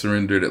defense has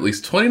surrendered at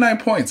least 29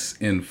 points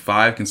in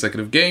 5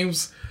 consecutive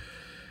games,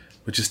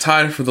 which is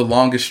tied for the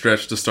longest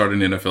stretch to start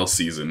an NFL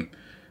season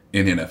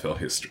in NFL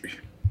history.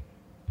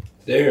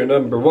 They're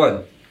number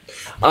 1.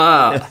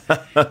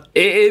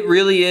 It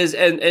really is,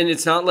 and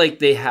it's not like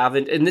they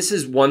haven't. And this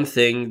is one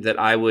thing that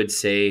I would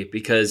say,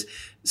 because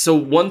so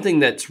one thing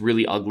that's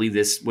really ugly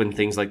when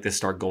things like this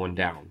start going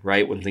down,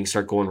 right? When things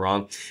start going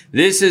wrong,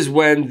 this is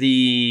when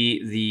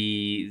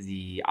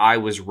the I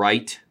was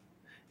right,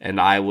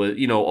 and I was,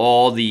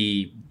 all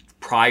the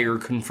prior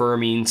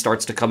confirming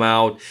starts to come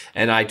out,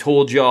 and I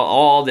told you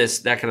all this,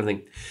 that kind of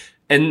thing.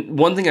 And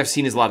one thing I've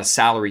seen is a lot of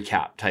salary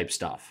cap type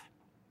stuff.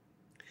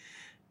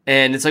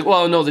 And it's like,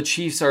 well, no, the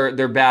Chiefs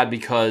they're bad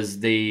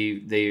because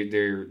they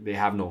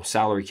have no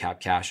salary cap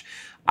cash.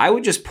 I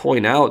would just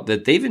point out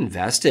that they've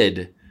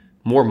invested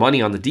more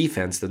money on the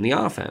defense than the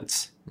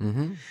offense.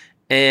 Mm-hmm.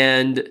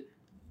 And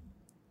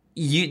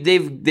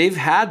they've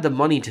had the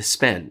money to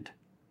spend.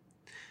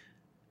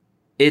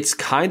 It's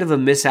kind of a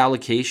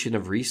misallocation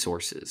of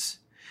resources.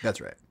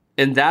 That's right.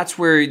 And that's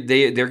where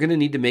they're going to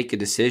need to make a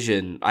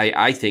decision,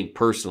 I think,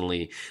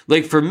 personally.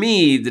 Like, for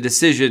me, the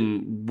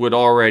decision would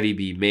already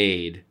be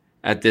made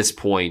at this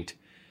point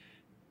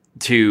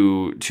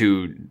to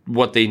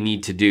what they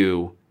need to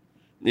do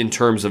in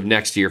terms of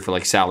next year for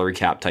like salary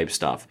cap type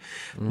stuff.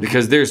 Mm-hmm.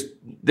 Because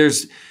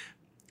there's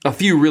a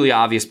few really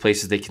obvious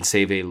places they can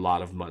save a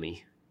lot of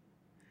money.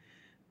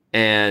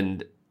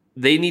 And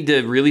they need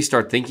to really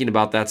start thinking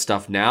about that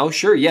stuff now.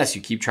 Sure, yes,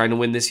 you keep trying to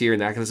win this year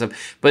and that kind of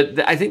stuff. But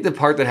I think the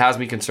part that has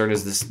me concerned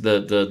is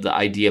the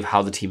idea of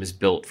how the team is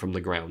built from the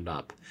ground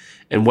up.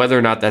 And whether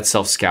or not that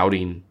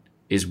self-scouting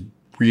is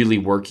really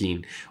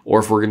working, or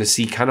if we're going to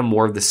see kind of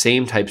more of the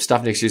same type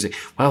stuff next year. It's like,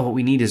 well, what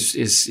we need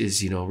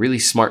is really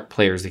smart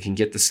players that can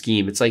get the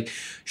scheme. It's like,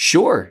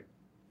 sure,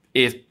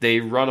 if they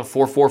run a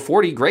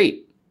 4-4-40,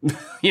 great.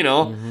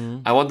 Mm-hmm.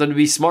 I want them to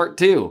be smart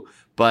too.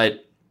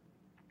 But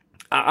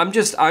I'm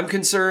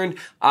concerned.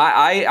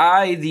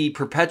 I the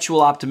perpetual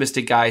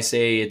optimistic guy,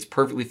 say it's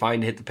perfectly fine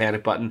to hit the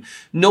panic button,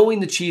 knowing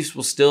the Chiefs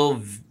will still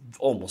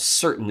almost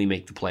certainly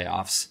make the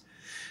playoffs.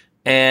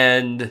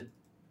 And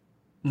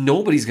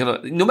nobody's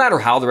going to, no matter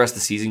how the rest of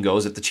the season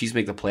goes, if the Chiefs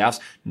make the playoffs,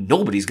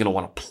 nobody's going to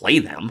want to play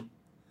them.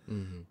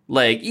 Mm-hmm.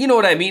 Like, you know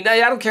what I mean? I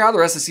don't care how the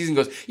rest of the season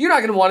goes. You're not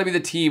going to want to be the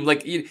team.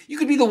 Like, you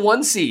could be the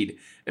 1 seed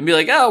and be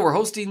like, oh, we're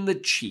hosting the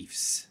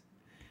Chiefs.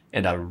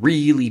 And a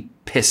really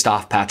pissed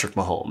off Patrick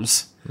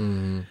Mahomes.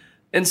 Mm-hmm.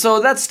 And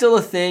so that's still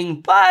a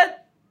thing,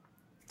 but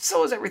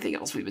so is everything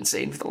else we've been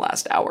saying for the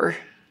last hour.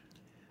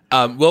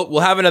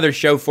 We'll have another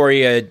show for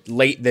you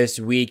late this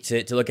week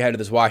to look ahead to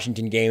this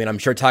Washington game, and I'm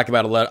sure talk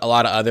about a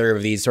lot of other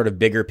of these sort of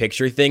bigger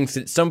picture things.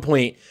 At some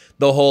point,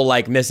 the whole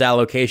like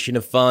misallocation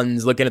of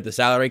funds, looking at the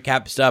salary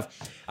cap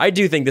stuff, I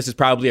do think this is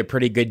probably a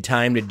pretty good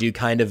time to do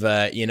kind of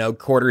a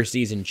quarter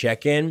season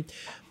check-in.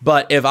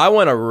 But if I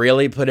want to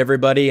really put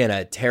everybody in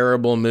a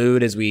terrible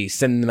mood as we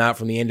send them out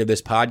from the end of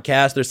this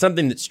podcast, there's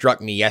something that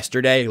struck me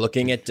yesterday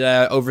looking at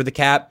Over the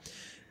Cap,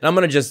 and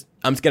I'm just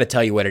gonna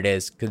tell you what it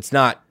is, because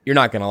you're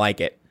not gonna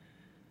like it.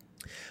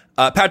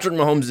 Patrick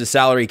Mahomes'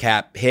 salary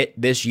cap hit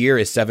this year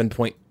is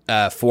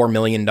 $7.4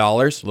 million,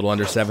 a little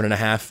under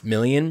 $7.5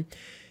 million.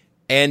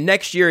 And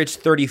next year it's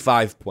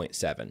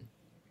 $35.7.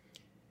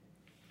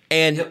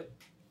 And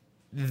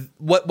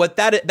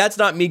That's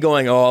not me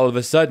going, oh, all of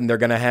a sudden they're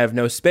going to have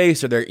no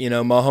space, or they're,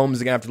 Mahomes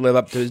is going to have to live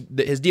up to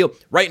his deal.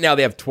 Right now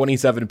they have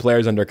 27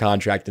 players under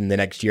contract in the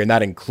next year, and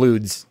that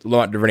includes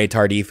Laurent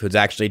Duvernay-Tardif, who's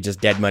actually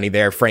just dead money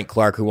there, Frank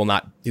Clark,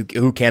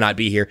 who cannot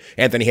be here,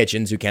 Anthony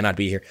Hitchens, who cannot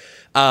be here.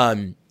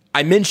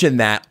 I mentioned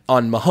that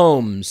on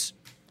Mahomes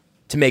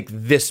to make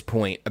this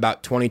point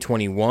about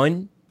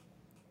 2021.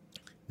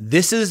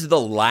 This is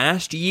the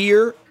last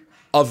year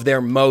of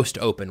their most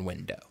open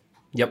window.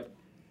 Yep.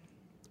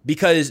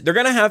 Because they're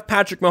going to have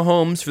Patrick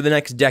Mahomes for the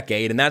next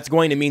decade, and that's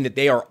going to mean that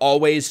they are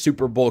always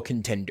Super Bowl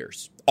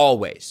contenders.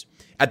 Always.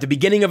 At the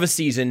beginning of a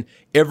season,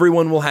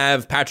 everyone will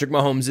have Patrick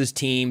Mahomes'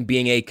 team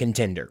being a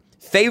contender.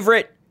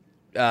 Favorite,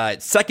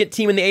 second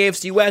team in the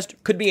AFC West,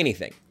 could be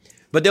anything.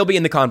 But they'll be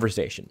in the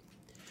conversation.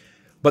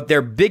 But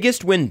their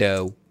biggest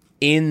window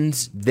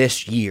ends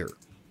this year.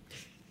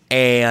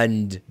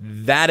 And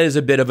that is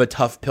a bit of a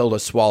tough pill to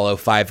swallow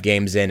 5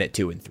 games in at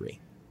 2-3.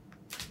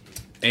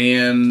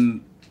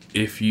 And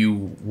if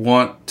you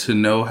want to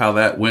know how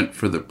that went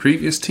for the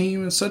previous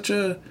team in such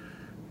a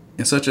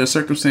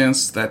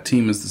circumstance, that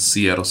team is the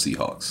Seattle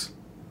Seahawks.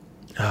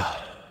 I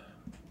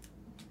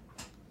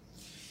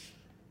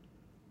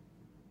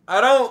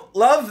don't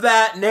love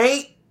that,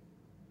 Nate.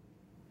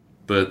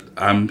 But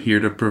I'm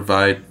here to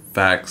provide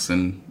facts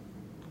and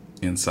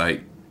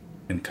insight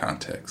and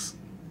context.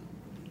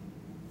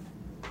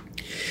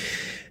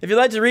 If you'd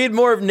like to read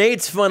more of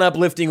Nate's fun,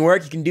 uplifting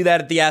work, you can do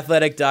that at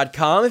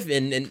theathletic.com,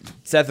 and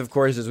Seth, of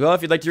course, as well.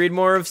 If you'd like to read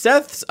more of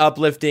Seth's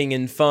uplifting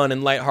and fun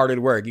and lighthearted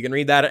work, you can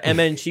read that at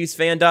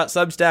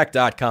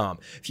mnchiefsfan.substack.com.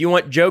 If you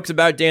want jokes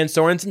about Dan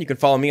Sorensen, you can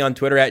follow me on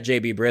Twitter at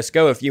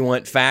JBBriscoe. If you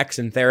want facts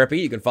and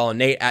therapy, you can follow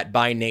Nate at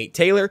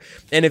ByNateTaylor.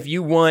 And if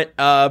you want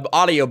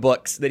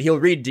audiobooks that he'll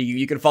read to you,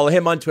 you can follow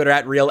him on Twitter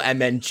at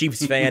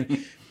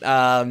RealMNChiefsFan.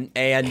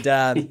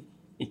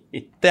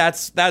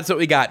 That's what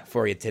we got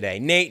for you today.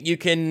 Nate, you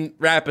can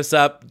wrap us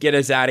up, get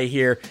us out of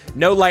here.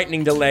 No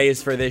lightning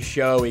delays for this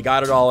show. We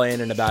got it all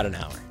in about an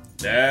hour.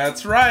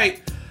 That's right.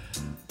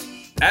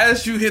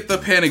 As you hit the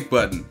panic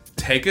button,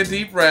 take a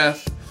deep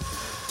breath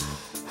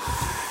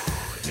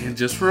and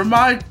just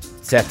remind...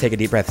 Seth, take a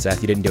deep breath,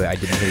 Seth. You didn't do it. I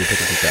didn't hear you take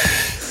a deep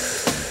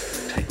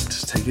breath.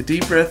 Just take a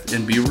deep breath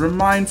and be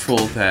remindful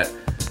that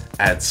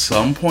at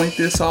some point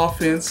this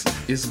offense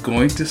is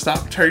going to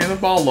stop turning the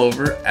ball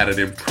over at an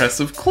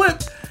impressive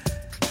clip,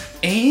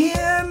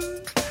 and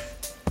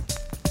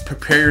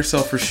prepare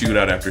yourself for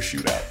shootout after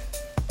shootout.